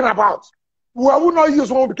are we talking about? Were we not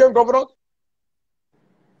used when we became governor?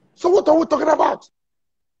 So what are we talking about?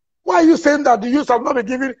 Why are you saying that the youth have not been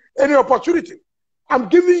given any opportunity? I'm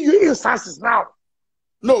giving you instances now.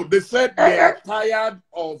 No, they said they are tired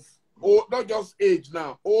of, not just age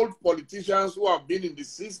now, old politicians who have been in the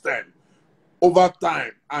system over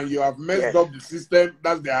time, and you have messed up the system.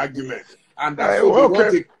 That's the argument. And that's so they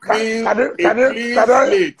want a clean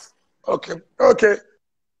slate. Okay.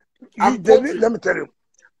 Let me tell you.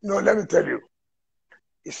 No, let me tell you.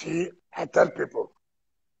 You see, I tell people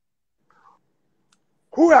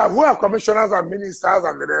who are commissioners and ministers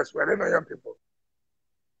and the rest, were they not young people?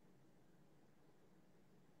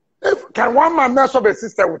 Can one man mess up a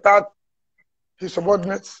system without his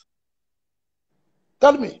subordinates?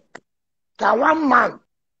 Tell me. Can one man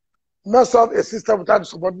mess up a system without his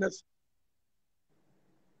subordinates?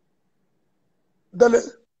 Dele?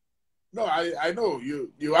 No, I know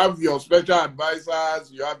you have your special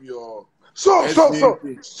advisors, you have your so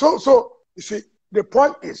you see, the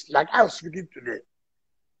point is, like I was speaking today,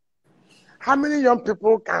 how many young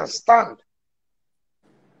people can stand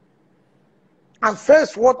and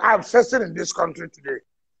face what I'm facing in this country today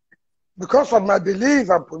because of my belief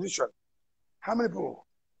and position? How many people?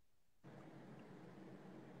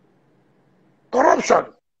 Corruption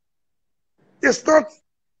is not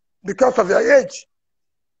because of your age.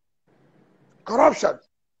 Corruption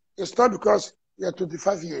is not because you're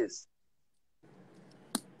 25 years.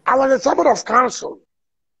 I was a chairman of council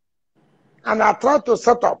and I tried to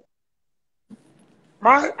set up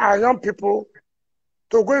my young people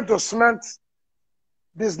to go into cement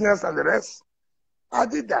business and the rest. I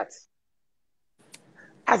did that.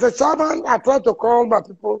 As a chairman, I tried to call my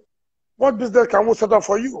people, what business can we set up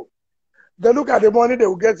for you? They look at the money they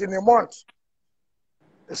will get in a month.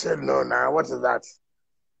 They said, no, what is that?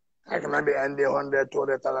 I cannot be earning 100,000,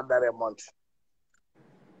 200,000 a month.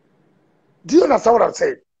 Do you understand what I'm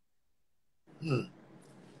saying?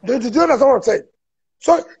 Did you understand what I'm saying?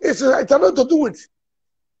 So it's a lot to do with,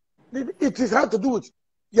 it is hard to do with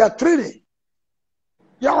your training,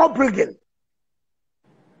 your upbringing.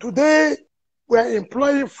 Today, we are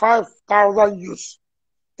employing 5,000 youths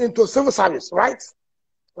into civil service, right?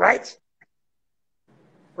 Right?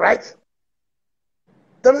 Right?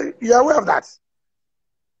 Then you are aware of that?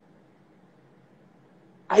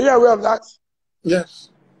 Are you aware of that? Yes.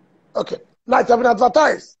 Okay. Now it's been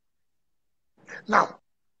advertised. Now,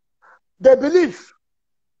 they believe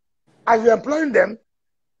as you're employing them,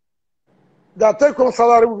 their take-home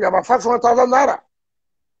salary will be about 500,000 naira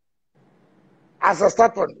as a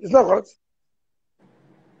start point. It's not correct?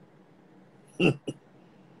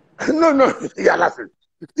 No, you're laughing.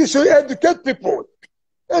 You should educate people.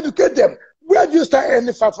 Educate them. Where do you start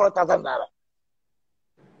earning 500,000 naira?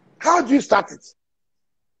 How do you start it?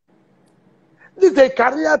 This is a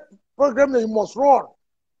career program that you must run.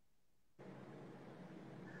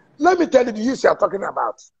 Let me tell you the youth you are talking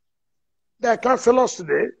about. There are counselors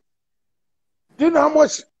today. Do you know how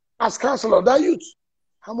much as counselor, that youth,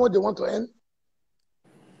 how much they want to earn?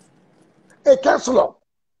 A counselor,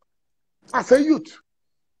 as a youth,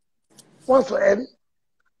 wants to earn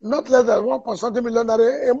not less than 1.something million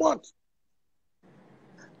a month.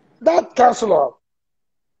 That counselor,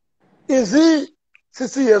 is he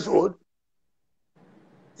 60 years old?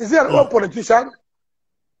 Is he an old politician?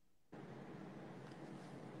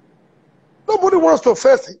 Nobody wants to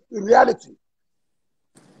face reality.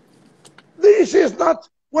 The issue is not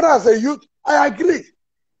whether as a youth, I agree.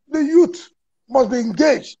 The youth must be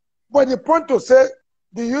engaged. But the point to say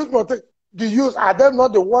the youth must take, the youth, are they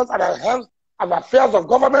not the ones at the hands of affairs of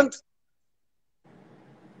government?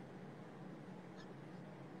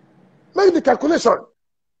 Make the calculation.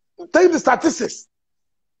 Take the statistics.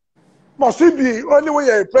 Must it be only when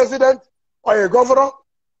you're a president or a governor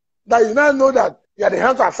that you now know that you're the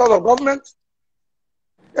hands of affairs of government?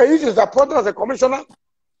 A youth is appointed as a commissioner.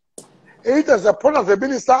 A youth is appointed as a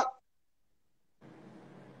minister.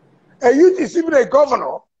 A youth is even a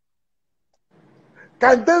governor.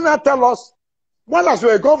 Can they not tell us, when as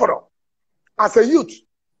you're a governor, as a youth,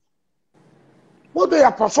 what are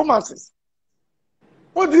your performances?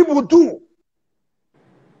 What do people do?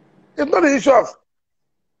 It's not an issue of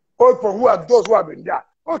people who are those who have been there.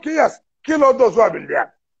 Okay, yes, kill all those who have been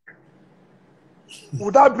there.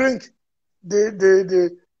 Would that bring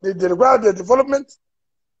the required development?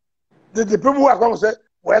 The people who are going to say,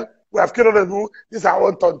 well, we have killed all the people, this is our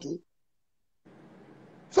own turn too.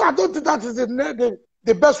 So I don't think that is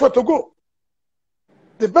the best way to go.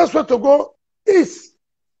 The best way to go is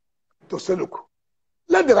to say, look,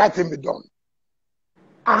 let the right thing be done.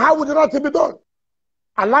 And how would the right thing be done?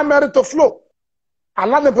 Allow merit to flow.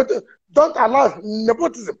 Don't allow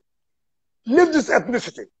nepotism. Leave this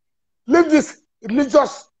ethnicity. Leave this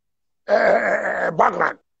religious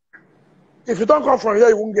background. If you don't come from here,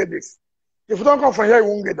 you won't get this. If you don't come from here, you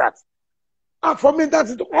won't get that. And for me, that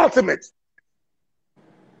is the ultimate.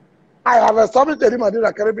 I have established a Madrid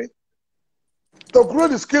Academy to grow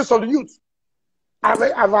the skills of the youth. I've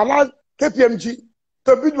allowed KPMG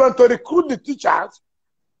to be the one to recruit the teachers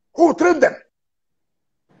who train them.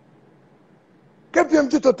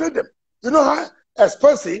 KPMG to train them. You know how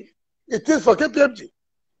expensive it is for KPMG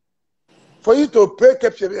for you to pay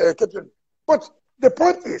KPMG. But the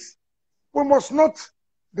point is, we must not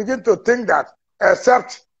begin to think that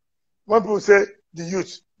except when people say the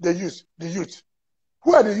youth, the youth, the youth.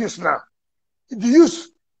 Who are the youth now? The youth,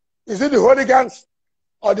 is it the hooligans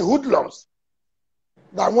or the hoodlums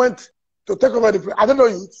that went to take over the place? I don't know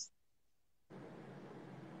youth.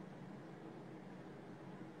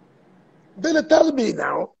 Dele, tell me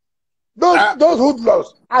now, those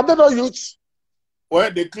hoodlums, I don't know youths. Well,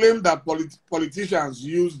 they claim that politicians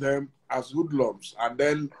use them as hoodlums, and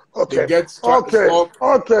then okay. they get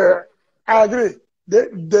Okay, I agree. They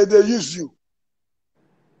use you.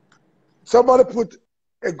 Somebody put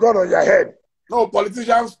a gun on your head. No,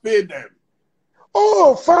 politicians pay them.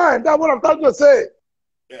 Oh, fine. That's what I'm trying to say.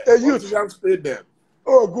 Yeah, politicians pay them.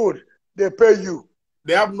 Oh, good. They pay you.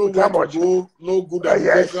 They have nowhere to go, no good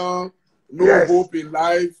education, no hope in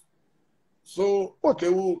life. So they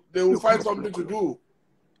will find something to do.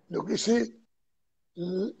 Look, you see,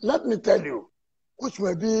 let me tell you, which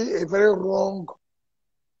may be a very wrong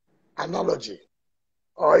analogy,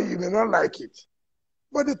 or you may not like it,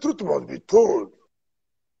 but the truth must be told.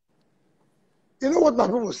 You know what my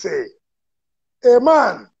people say? A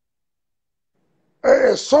man,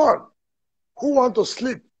 a son who wants to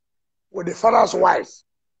sleep with the father's wife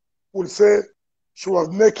will say she was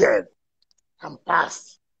naked and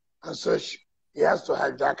passed, and so he has to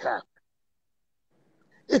hijack her.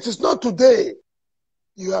 It is not today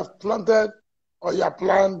you have planted or you have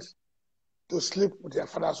planned to sleep with your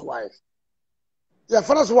father's wife. Your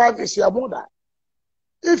father's wife is your mother.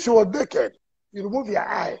 If she was naked, you remove your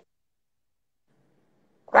eye.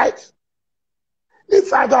 Right?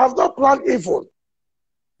 If I have not planned evil,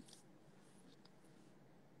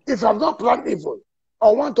 if I have not planned evil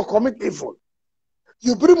or want to commit evil,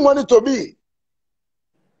 you bring money to me,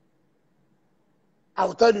 I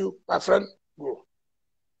will tell you, my friend, go.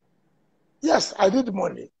 Yes, I need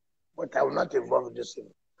money, but I will not involve in this thing.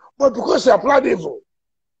 But because you have planned evil,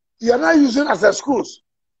 you are not using as excuse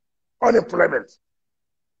unemployment.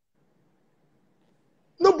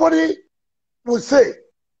 Nobody will say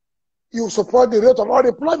you support the rate of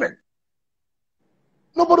unemployment.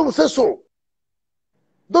 Nobody will say so.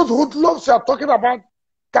 Those hoodlums you are talking about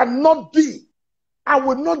cannot be, and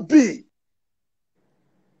will not be,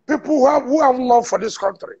 people who have love for this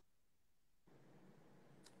country.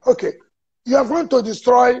 Okay, you are going to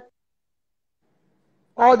destroy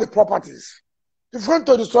all the properties. You're going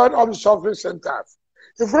to destroy all the shopping centers.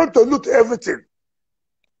 You're going to loot everything.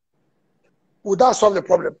 Would that solve the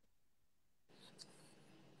problem?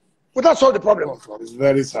 Would that solve the problem? It's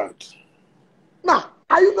very sad. Now,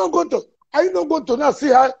 are you not going to now see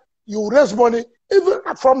how you raise money, even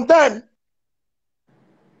from them,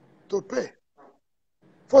 to pay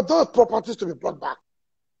for those properties to be brought back?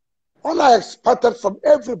 All I expected from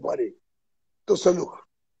everybody to say, look,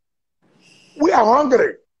 we are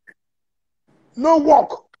hungry. No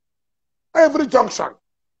work. Every junction.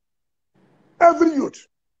 Every youth.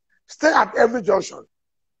 Stay at every junction.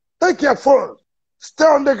 Take your phone. Stay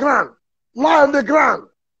on the ground. Lie on the ground.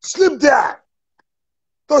 Sleep there.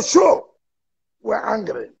 To show we're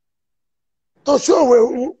angry. To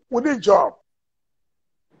show we need job.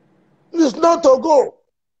 It's not to go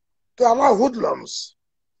to allow hoodlums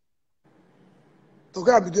to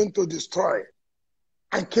go and begin to destroy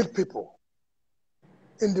and kill people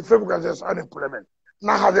in the field because there's unemployment.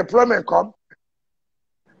 Now has employment come?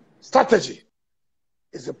 Strategy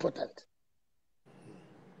is important.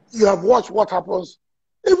 You have watched what happens.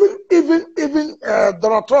 Even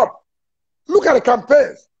Donald Trump. Look at the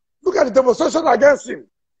campaigns. Look at the demonstration against him.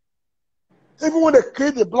 Even when they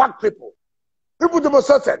killed the black people, people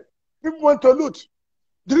demonstrated. People went to loot.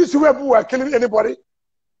 Did you see where people were killing anybody?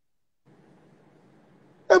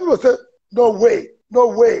 Everyone said, no way, no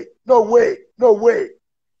way, no way, no way.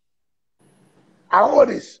 All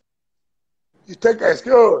this, you take a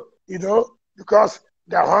skill, you know, because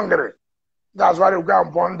they're hungry. That's why they go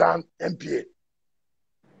and burn down MPA.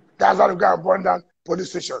 That's why they go and burn down police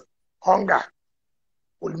station. Hunger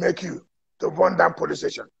will make you to burn down police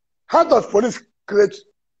station. How does police create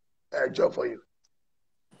a job for you?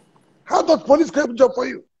 How does police create a job for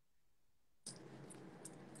you?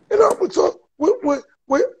 You know, so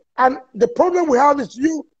and the problem we have is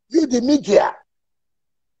you the media.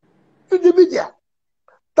 You the media.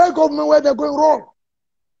 Tell government where they're going wrong.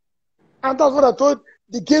 And that's what I told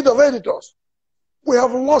the Guild of Editors. We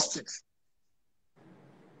have lost it.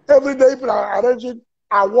 Every day people are arranging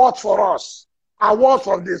awards for us. Awards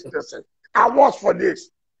for this person. Awards for this.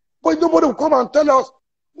 But nobody will come and tell us,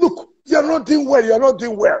 look, you're not doing well, you're not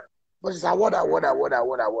doing well. But it's award.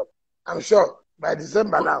 I'm sure by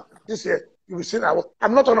December now, this year, you will see an award.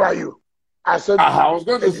 I'm not talking about you. I said I was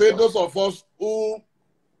going to say those of us who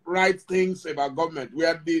write things about government,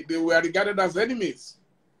 they were regarded as enemies.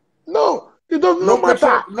 No, it doesn't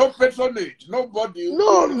matter. No patronage, nobody.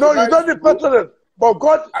 No, you don't need patronage.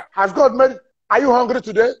 But has God made it? Are you hungry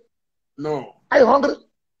today? No. Are you hungry?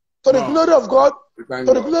 To the glory of God,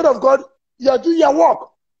 the glory of God, you are doing your work.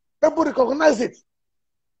 People recognize it.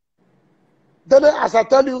 Then, as I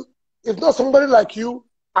tell you, if not somebody like you,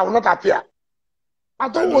 I will not appear. I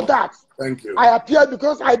don't want that. Thank you. I appear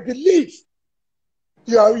because I believe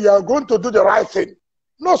you are going to do the right thing.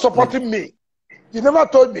 Not supporting me. You never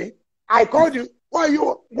told me. I called you. Why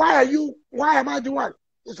am I the one?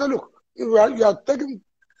 You said, look, you are taking.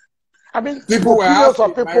 I mean, people were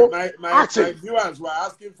asking. People my viewers were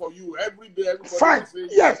asking for you every day. Fine.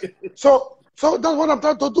 Yes. So that's what I'm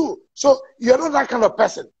trying to do. So you're not that kind of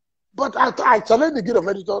person. But I challenge the Guild of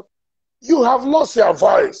Editors. You have lost your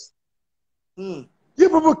voice. You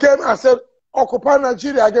people came and said, occupy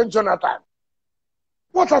Nigeria against Jonathan.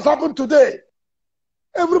 What has happened today?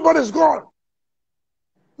 Everybody's gone.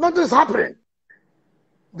 Nothing is happening.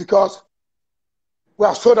 Because we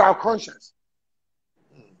have sold our conscience.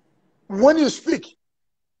 When you speak,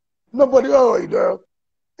 nobody,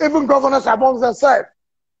 even governors amongst themselves,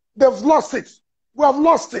 they've lost it. We have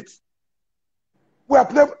lost it. We are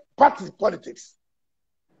playing party politics.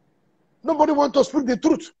 Nobody wants to speak the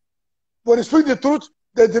truth. When you speak the truth,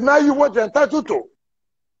 They deny you what you're entitled to.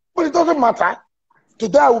 But it doesn't matter.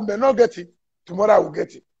 Today I may not get it. Tomorrow I will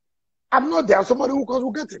get it. I'm not there. Somebody who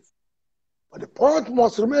will get it. But the point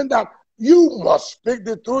must remain that you must speak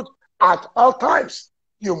the truth at all times.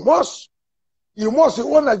 You must. You must.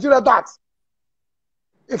 You owe Nigeria that.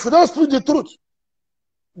 If you don't speak the truth,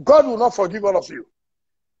 God will not forgive all of you.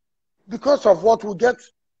 Because of what we get,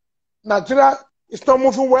 Nigeria is not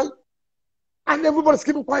moving well, and everybody's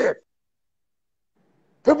keeping quiet.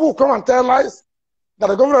 People will come and tell lies that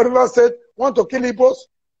the governor of River State want to kill Igbos,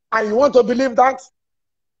 and you want to believe that?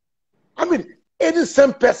 I mean, any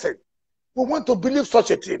same person who want to believe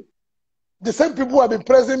such a thing. The same people who have been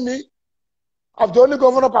praising me of the only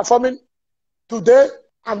governor performing today,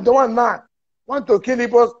 and the one now want to kill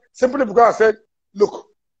Igbos simply because I said, look,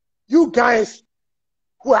 you guys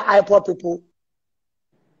who are IPOB people,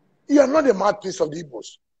 you are not the mouthpiece of the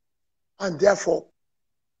Igbos. And therefore,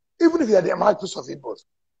 even if you are the mouthpiece of Igbos,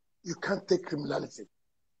 you can't take criminality.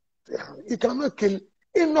 You cannot kill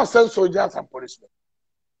innocent soldiers and policemen.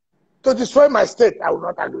 To destroy my state, I will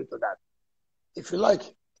not agree to that. If you like,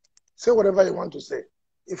 say whatever you want to say.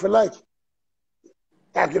 If you like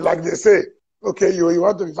they say, okay, you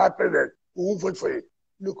want to be vice president, we won't vote for you.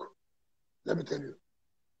 Look, let me tell you,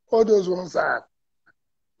 all those ones are,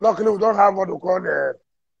 luckily we don't have what we call the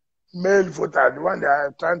male voter, the one they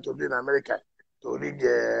are trying to do in America, to read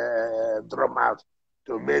the drum out,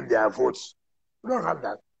 to make their votes. We don't have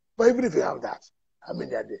that. But even if you have that, I mean,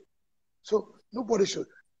 they're there. So nobody should.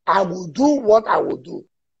 I will do what I will do.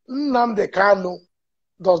 Nnamdi Kanu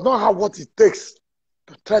does not have what it takes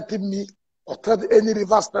to threaten me or threaten any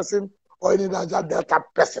Rivers person or any Niger Delta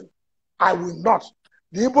person. I will not.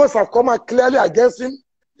 The Igbos have come out clearly against him.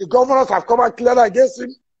 The governors have come out clearly against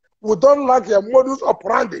him. We don't like their modus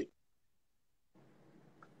operandi.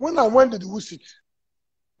 When I went to the Wusik,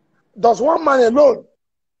 does one man alone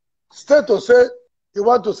stay to say he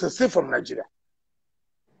wants to secede from Nigeria?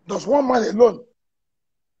 Does one man alone?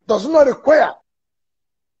 Does not require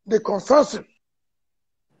the consensus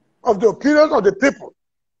of the opinions of the people?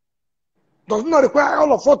 Does not require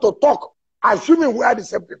all of us to talk, assuming we are the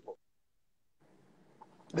same people.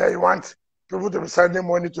 Then you want people to be sending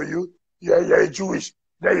money to you. You're a Jewish.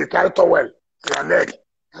 Then you carry towel in your leg.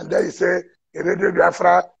 And then you say, in Radio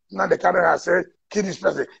Biafra, now the camera says, kill this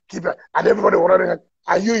person, keep it. And everybody will run it.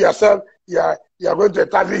 And you yourself, you are going to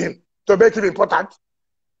interview him to make him important.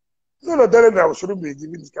 No, Dele, I shouldn't be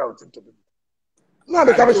giving this kind of thing to people. No,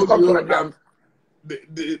 the camera should come to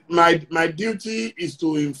Nigeria. My duty is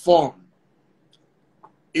to inform.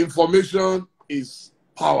 Information is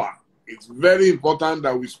power. It's very important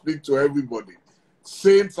that we speak to everybody.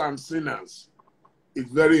 Saints and sinners.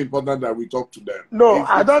 It's very important that we talk to them. No,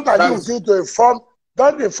 I don't agree with you to inform.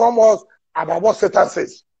 Don't inform us about what Satan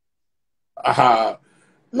says.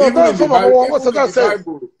 No, don't inform about what Satan says.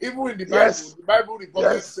 Even in the Bible, yes. the Bible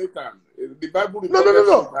reported Satan. The Bible reported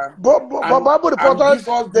no. Satan. But Bible reported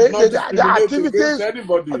the activities.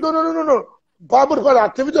 Anybody. No. Bible reported the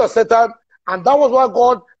activity of Satan, and that was why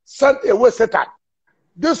God sent away Satan.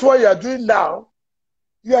 This is what you are doing now.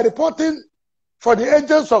 You are reporting for the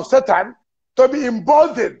agents of Satan to be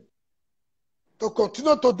emboldened to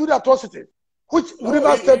continue to do the atrocity, which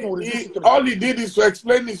River State will reduce it to. All he did is to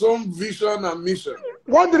explain his own vision and mission.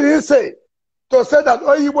 What did he say? To say that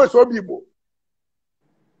all Igbo is Obibo.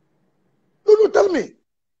 No, tell me.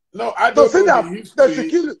 No, I don't know that the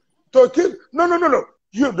history. To kill. No.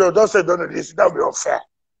 You don't say don't know this. That would be unfair.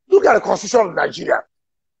 Look at the Constitution of Nigeria.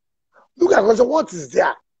 Look at the Constitution. What is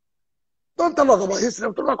there? Don't tell us about history.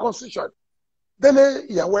 Talk about Constitution. Dele,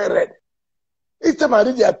 you are well read. Each time I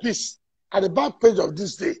read their piece at the back page of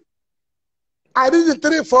this day, I read it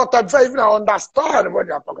 3-4 times before I even understand what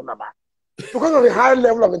they are talking about. Because of the high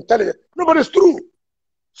level of intelligence. No, but it's true.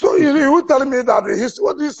 So you will tell me that the history,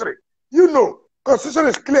 what history? You know, Constitution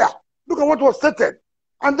is clear. Look at what was stated.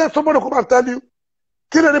 And then somebody come and tell you,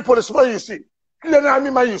 kill any policeman you see, kill any army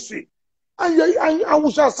man you see. And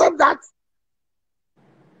we shall accept that.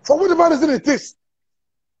 For whatever reason it is.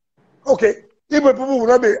 Okay, Igbo people will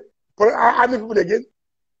not be army people again.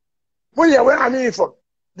 When you wear army uniform,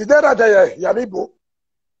 did they write that you are Igbo?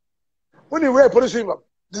 When you wear a police uniform,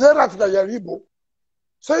 did they write that you are Igbo?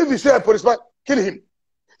 So if you say a policeman, kill him.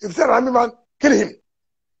 If you say an army man, kill him.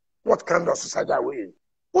 What kind of society are we in?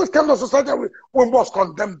 What kind of society are we in? We must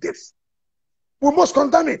condemn this. We must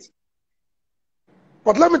condemn it.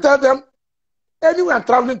 But let me tell them, anywhere I'm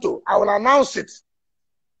traveling to, I will announce it.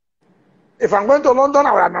 If I'm going to London,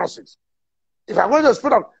 I will announce it. If I'm going to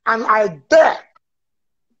Spain, and I dare,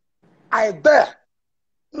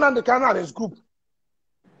 Nnamdi Kanu and his group,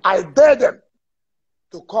 I dare them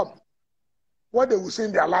to come what they will see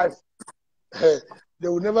in their life, they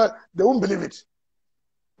won't believe it.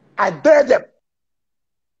 I dare them.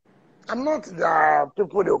 I'm not the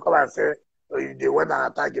people they will come and say, oh, they went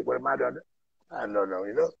and attacked you for the matter. No,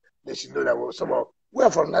 you know, they should know that we're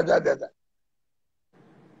from Niger Delta.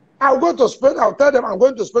 I'll go to Spain, I'll tell them I'm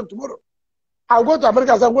going to Spain tomorrow. I'll go to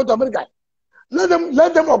America, I'm going to America. Let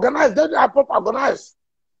them organize, let them organize.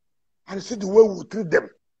 And see the way we treat them.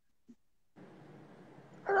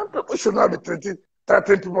 We should not be threatening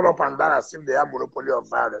people up and down as if they have monopoly of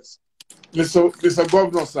violence. Mr.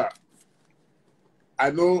 Governor, sir, I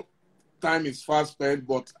know time is fast spent,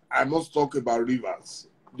 but I must talk about rivers.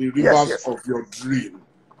 The rivers of your dream.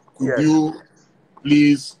 Could you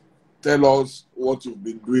please tell us what you've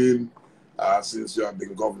been doing since you have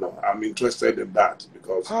been governor? I'm interested in that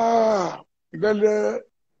because...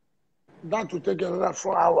 that will take another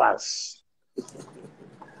 4 hours.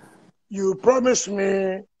 You promised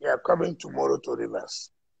me you're coming tomorrow to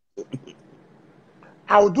Rivers.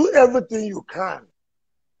 I'll do everything you can.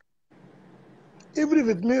 Even if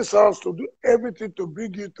it means us to do everything to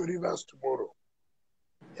bring you to Rivers tomorrow.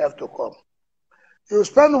 You have to come. You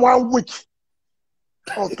spend 1 week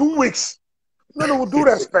or 2 weeks. No, with due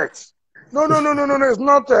respect. No, it's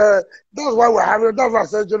not. That's why we're having, that's why I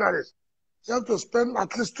said journalists. You have to spend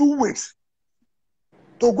at least 2 weeks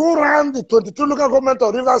to go around the 22 local government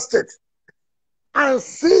of Rivers State and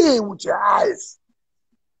see with your eyes.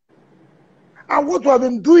 And what we have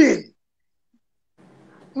been doing,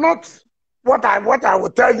 not what I will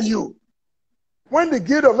tell you. When the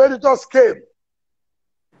guild of editors came,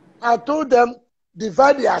 I told them,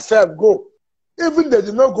 divide yourself, go. Even they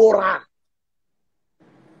did not go around.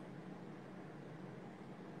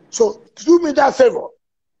 So do me that favor.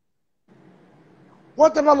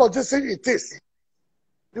 Whatever logistics it is,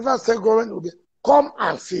 Rivers State government will be, come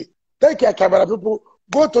and see. Take your camera people,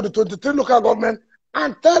 go to the 23 local government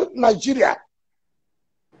and tell Nigeria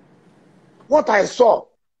what I saw.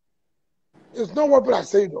 It's not what people are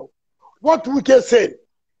saying, though. What WIKE said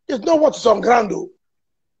is not what is on ground, though.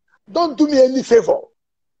 Don't do me any favor.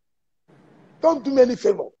 Don't do me any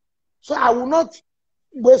favor. So I will not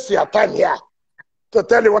waste your time here to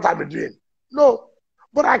tell you what I've been doing. No.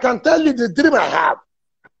 But I can tell you the dream I have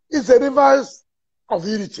is the rivers of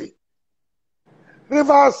unity.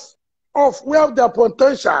 Rivers of where there are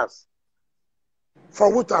potentials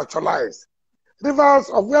for which to actualize. Rivers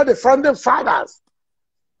of where the founding fathers,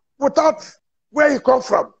 without where you come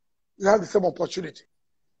from, you have the same opportunity.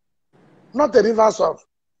 Not the rivers of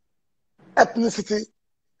ethnicity,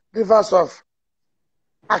 rivers of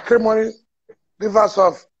acrimony, rivers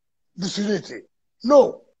of disunity.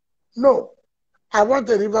 No. I want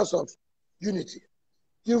the rivers of unity.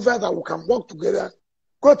 Rivers that we can work together,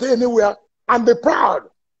 go to anywhere, and be proud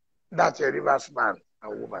that you're a rivers man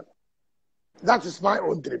and woman. That is my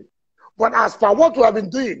own dream. But as per what we have been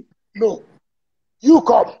doing, no. You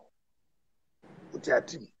come with your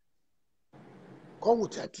team. Come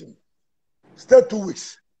with your team. Stay 2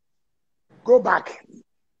 weeks. Go back.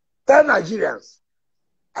 Tell Nigerians,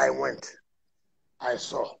 I went. I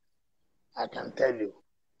saw. I can tell you,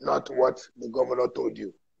 not what the governor told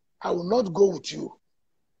you. I will not go with you.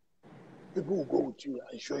 People will go with you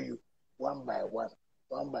and show you one by one.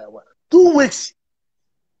 2 weeks.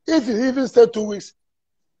 If you even stay 2 weeks,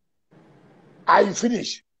 I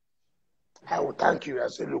finish. I will thank you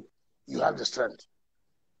and say, look, you have the strength.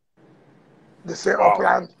 They say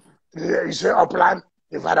upland, you say upland,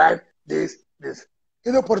 Riverine, this.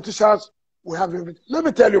 You know, politicians, we have everything. Let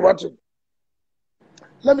me tell you one thing.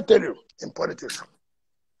 Let me tell you in politics.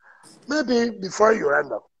 Maybe before you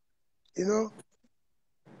end up, you know,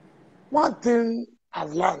 one thing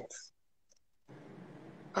I've learned,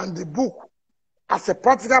 and the book, as a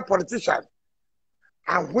practical politician,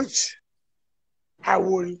 and which I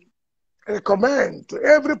will recommend to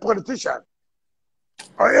every politician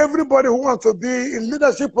or everybody who wants to be in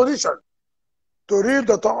leadership position to read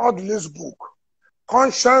Dr. Audley's book,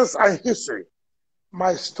 Conscience and History,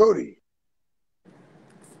 My Story.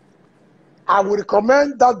 I will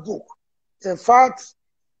recommend that book. In fact,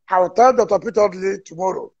 I will tell Dr. Peter Audley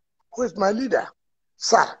tomorrow, who is my leader,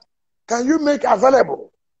 sir, can you make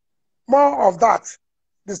available more of that?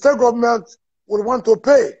 The state government will want to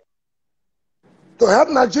pay to help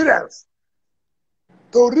Nigerians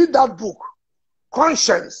to read that book,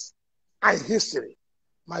 Conscience and History,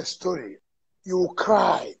 My Story. You will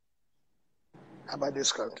cry about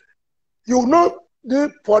this country. You will know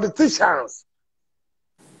the politicians.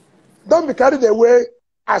 Don't be carried away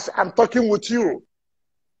as I'm talking with you.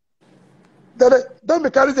 Don't be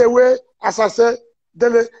carried away as I say,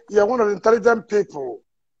 Dele, you're one of the intelligent people.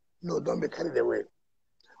 No, don't be carried away.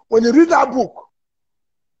 When you read that book,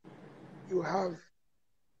 you have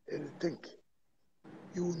a think.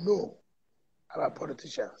 You will know about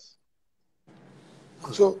politicians.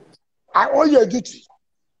 So I owe you a duty.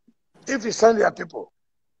 If you send your people,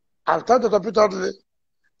 I'll tell the computer,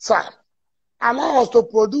 sir, allow us to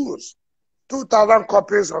produce 2,000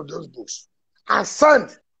 copies of those books and send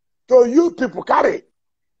to you people, carry.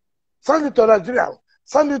 Send it to Nigeria.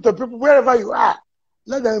 Send it to people wherever you are.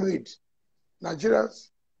 Let them read. Nigerians,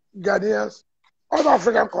 Ghanaians, other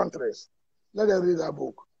African countries. Let them read that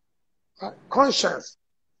book. Conscience,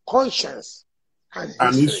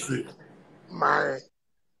 and history. My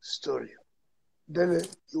story. Then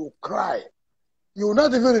you will cry. You will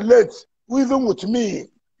not even relate, even with me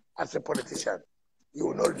as a politician. You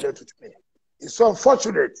will not relate with me. It's so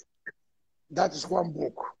unfortunate. That is one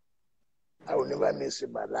book I will never miss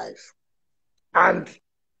in my life. And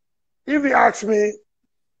if you ask me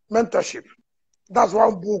mentorship, that's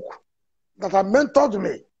one book that has mentored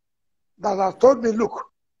me, that has told me,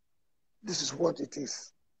 look, this is what it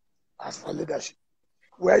is as for leadership,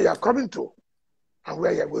 where you are coming to and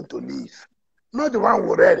where you are going to live. Not the one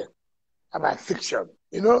we read about fiction,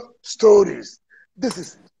 stories. This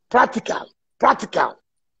is practical.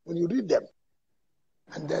 When you read them,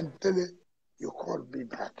 and then Dele, you call me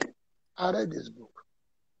back. I read this book.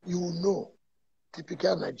 You will know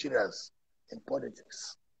typical Nigerians in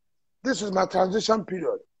politics. This is my transition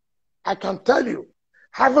period. I can tell you,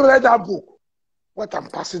 having read that book, what I'm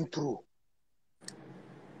passing through.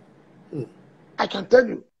 I can tell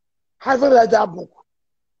you, having read that book,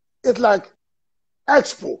 it's like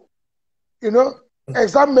Expo,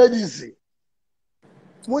 exam made easy.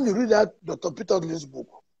 When you read that Dr. Peter Lee's book,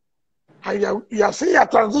 and you are seeing a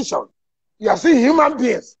transition, you are seeing human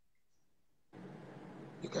beings,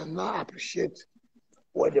 you can now appreciate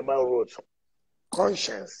what the man wrote.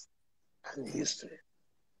 Conscience and history.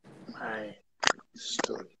 My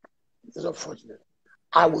story. It's unfortunate.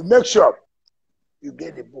 I will make sure you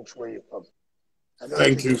get the books when you come.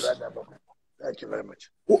 Thank you. Thank you very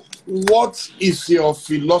much. What is your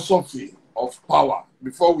philosophy of power?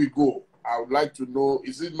 Before we go, I would like to know,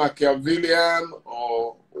 is it Machiavellian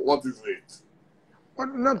or what is it?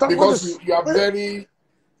 Because you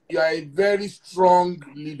are a very strong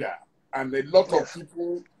leader, and a lot of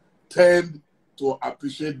people tend to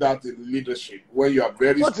appreciate that in leadership, when you are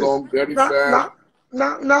very strong, very firm.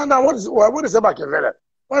 Now, what is Machiavellian?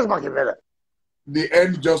 What is Machiavellian? The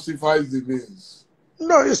end justifies the means.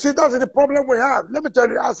 No, you see, that's the problem we have. Let me tell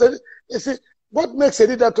you, I said, you see, what makes a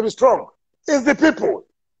leader to be strong is the people.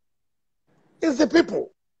 It's the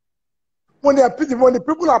people. When the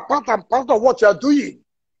people are part and part of what you are doing,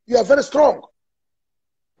 you are very strong.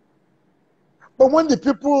 But when the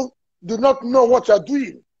people do not know what you are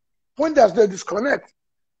doing, when there's no disconnect,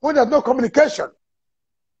 when there's no communication,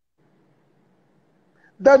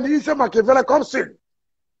 then the issue of Machiavelli comes in.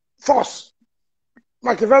 Force.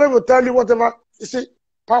 Machiavelli will tell you whatever. You see,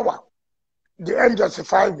 power. The end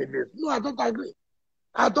justifies the means. No, I don't agree.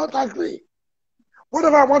 I don't agree.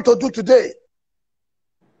 Whatever I want to do today,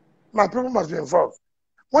 my people must be involved.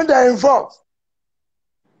 When they are involved,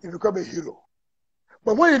 you become a hero.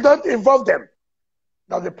 But when you don't involve them,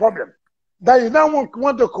 that's the problem. Then you now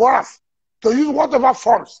want to coerce, to use whatever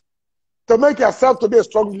forms to make yourself to be a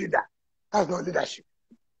strong leader. That's not leadership.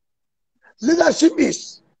 Leadership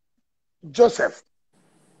is Joseph,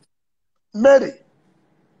 Mary,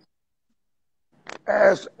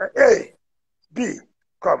 A, B,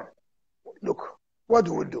 come. Look, what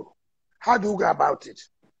do we do? How do we go about it?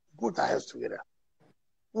 Put our heads together.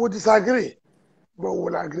 We'll disagree, but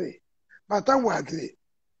we'll agree. By the time we agree,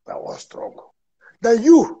 we are all strong. Then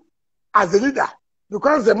you, as a leader,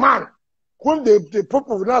 because the man, when the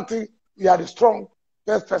people will not think you are the strong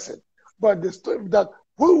best person, but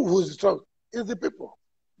who is strong is the people.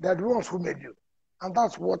 They are the ones who made you. And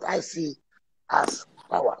that's what I see as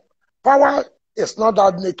power. Power is not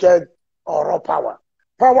that naked or raw power.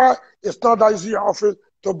 Power is not that easy office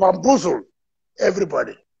to bamboozle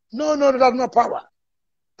everybody. No, that's not power.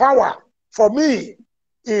 Power, for me,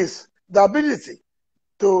 is the ability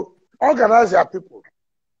to organize your people,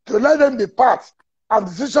 to let them be part of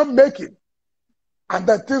decision-making, and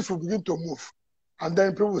then things will begin to move. And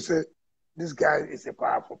then people will say, this guy is a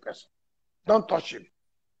powerful person. Don't touch him.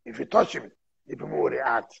 If you touch him, the people will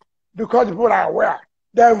react. Because the people are aware.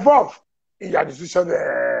 They're involved in your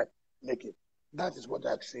decision-making. That is what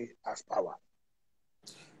I see as power.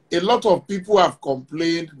 A lot of people have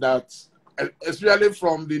complained that, especially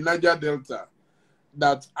from the Niger Delta,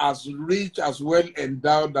 that as rich, as well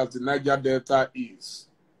endowed as the Niger Delta is,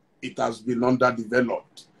 it has been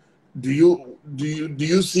underdeveloped. Do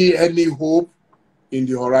you see any hope in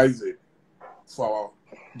the horizon for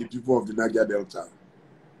the people of the Niger Delta?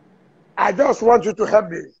 I just want you to help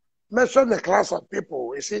me mention a class of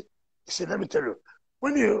people. You see, let me tell you.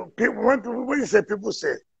 When you say people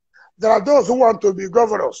say, there are those who want to be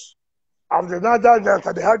governors of the Niger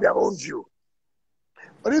Delta, they have their own view.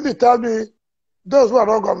 But if you tell me those who are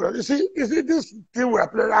not governors, you see this thing we are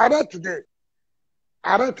playing. I read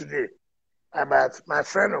today about my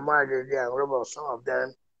friend of mine, and remember some of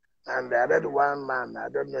them, and I read one man, I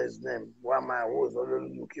don't know his name, one man who was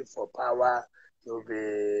always looking for power to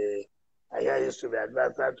be, I used to be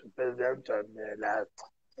advisor to president of the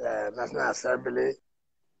National Assembly.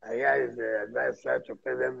 I is the advisor to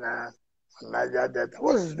president now. Niger Delta.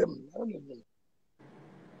 What is his name? I don't know.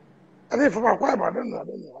 I think from Akwa Ibom, I don't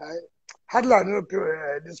know. I hardly I know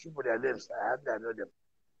these people, their names. I hardly I know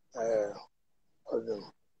them.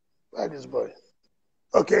 Why this boy?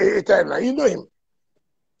 Okay, Eternal. You know him.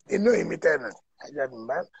 Eternal.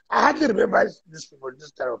 I hardly remember these people,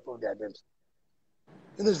 this type of their names.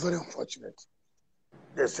 It's very unfortunate.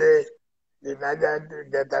 They say the Niger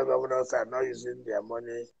Delta governors are not using their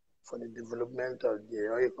money for the development of the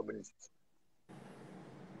oil communities.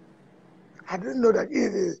 I didn't know that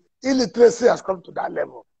illiteracy has come to that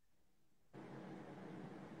level.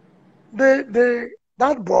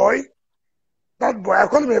 That boy, I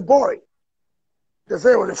call him a boy. They say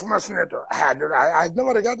he was a former senator. I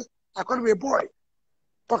never regarded. I call him a boy.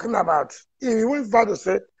 Talking about, he went far to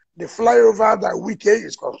say the flyover that WIKE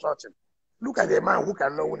is constructing. Look at the man who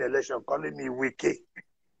cannot win election calling me WIKE.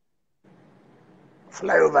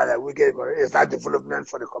 Flyover that WIKE is that development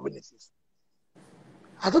for the communities.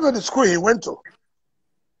 I don't know the school he went to.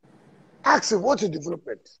 Ask him what is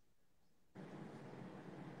development.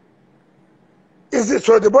 Is it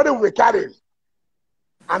so the body will be carried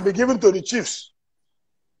and be given to the chiefs?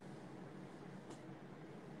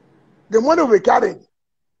 The money will be carried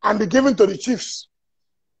and be given to the chiefs.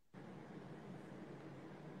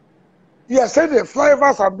 You are saying the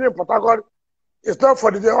flyovers are being Port Harcourt is not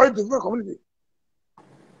for the oil development community.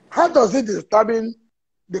 How does it determine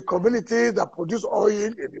the community that produce oil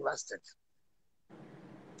in the Rivers State?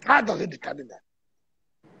 How does it determine that?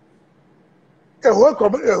 A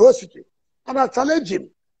whole city. And I challenge him.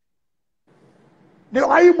 The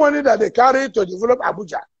oil money that they carry to develop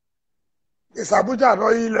Abuja is Abuja an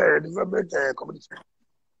oil development community.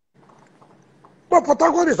 But Port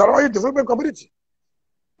Harcourt is an oil development community.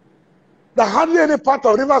 There hardly any part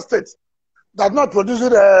of River State that not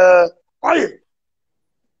producing oil.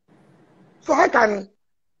 So how can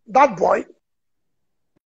that boy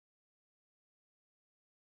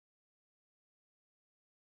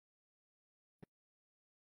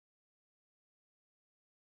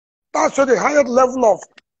that's the higher level of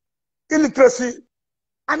illiteracy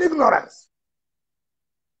and ignorance?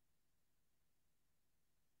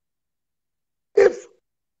 If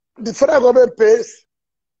the federal government pays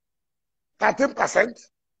 13%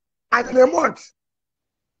 and in a month,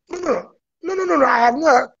 no, I have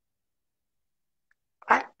not.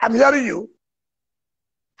 I'm hearing you.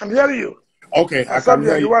 Okay, I can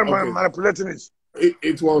hear you. You are manipulating it.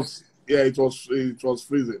 It was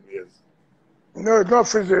freezing. Yes. No, it's not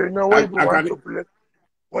freezing. You know when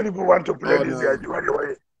people want to play this,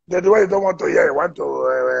 the way you don't want to hear, you want to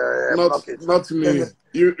block it. Not me.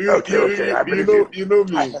 Okay. I believe you. You know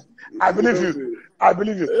me. I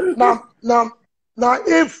believe you. Now,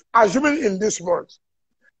 if assuming in this month,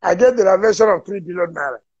 I get the revelation of 3 billion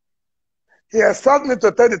naira. He has told me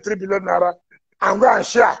to take the 3 billion naira and go and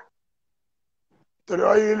share to the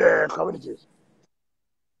oil communities.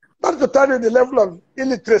 That's to tell you the level of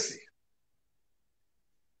illiteracy.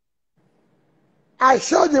 I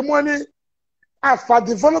share the money as for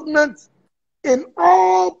development in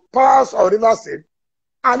all parts of River State,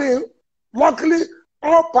 and in luckily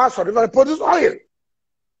all parts of River produce oil.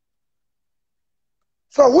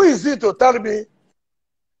 So who is it to tell me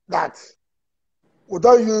that we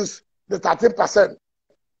don't use the 13%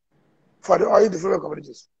 for the oil development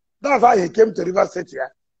communities? That's why he came to River State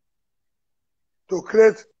here to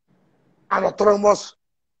create an autonomous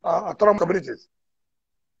communities.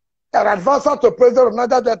 An advisor to President of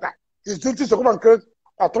Niger Delta, his duty is to come and create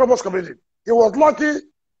autonomous community. He was lucky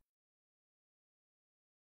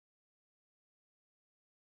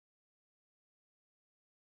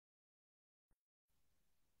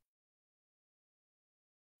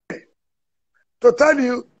to tell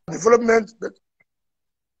you development. But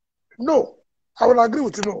no, I will agree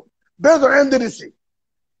with you. No, based on NDDC,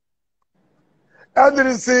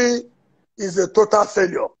 NDDC is a total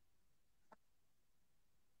failure.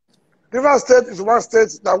 River State is one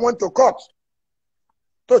state that went to court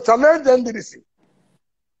to challenge the NDDC.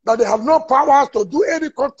 that they have no power to do any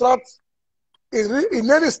contract in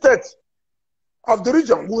any state of the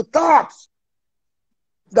region without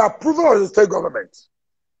the approval of the state government.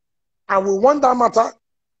 And we won that matter,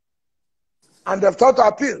 and they've tried to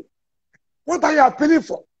appeal. What are you appealing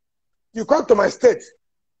for? You come to my state.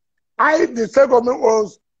 The state government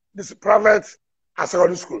owns this private and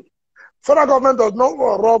secondary school. Federal government does not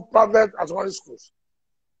run private and secondary schools.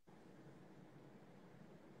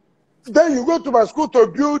 Then you go to my school to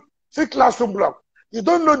build 6 classroom blocks. You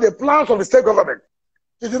don't know the plans of the state government.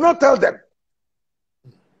 You do not tell them.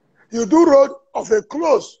 You do road of a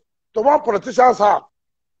close to one politician's house.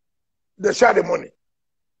 They share the money.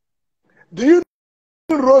 Do you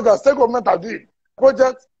know roads that state government are doing?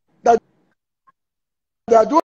 Projects that they are doing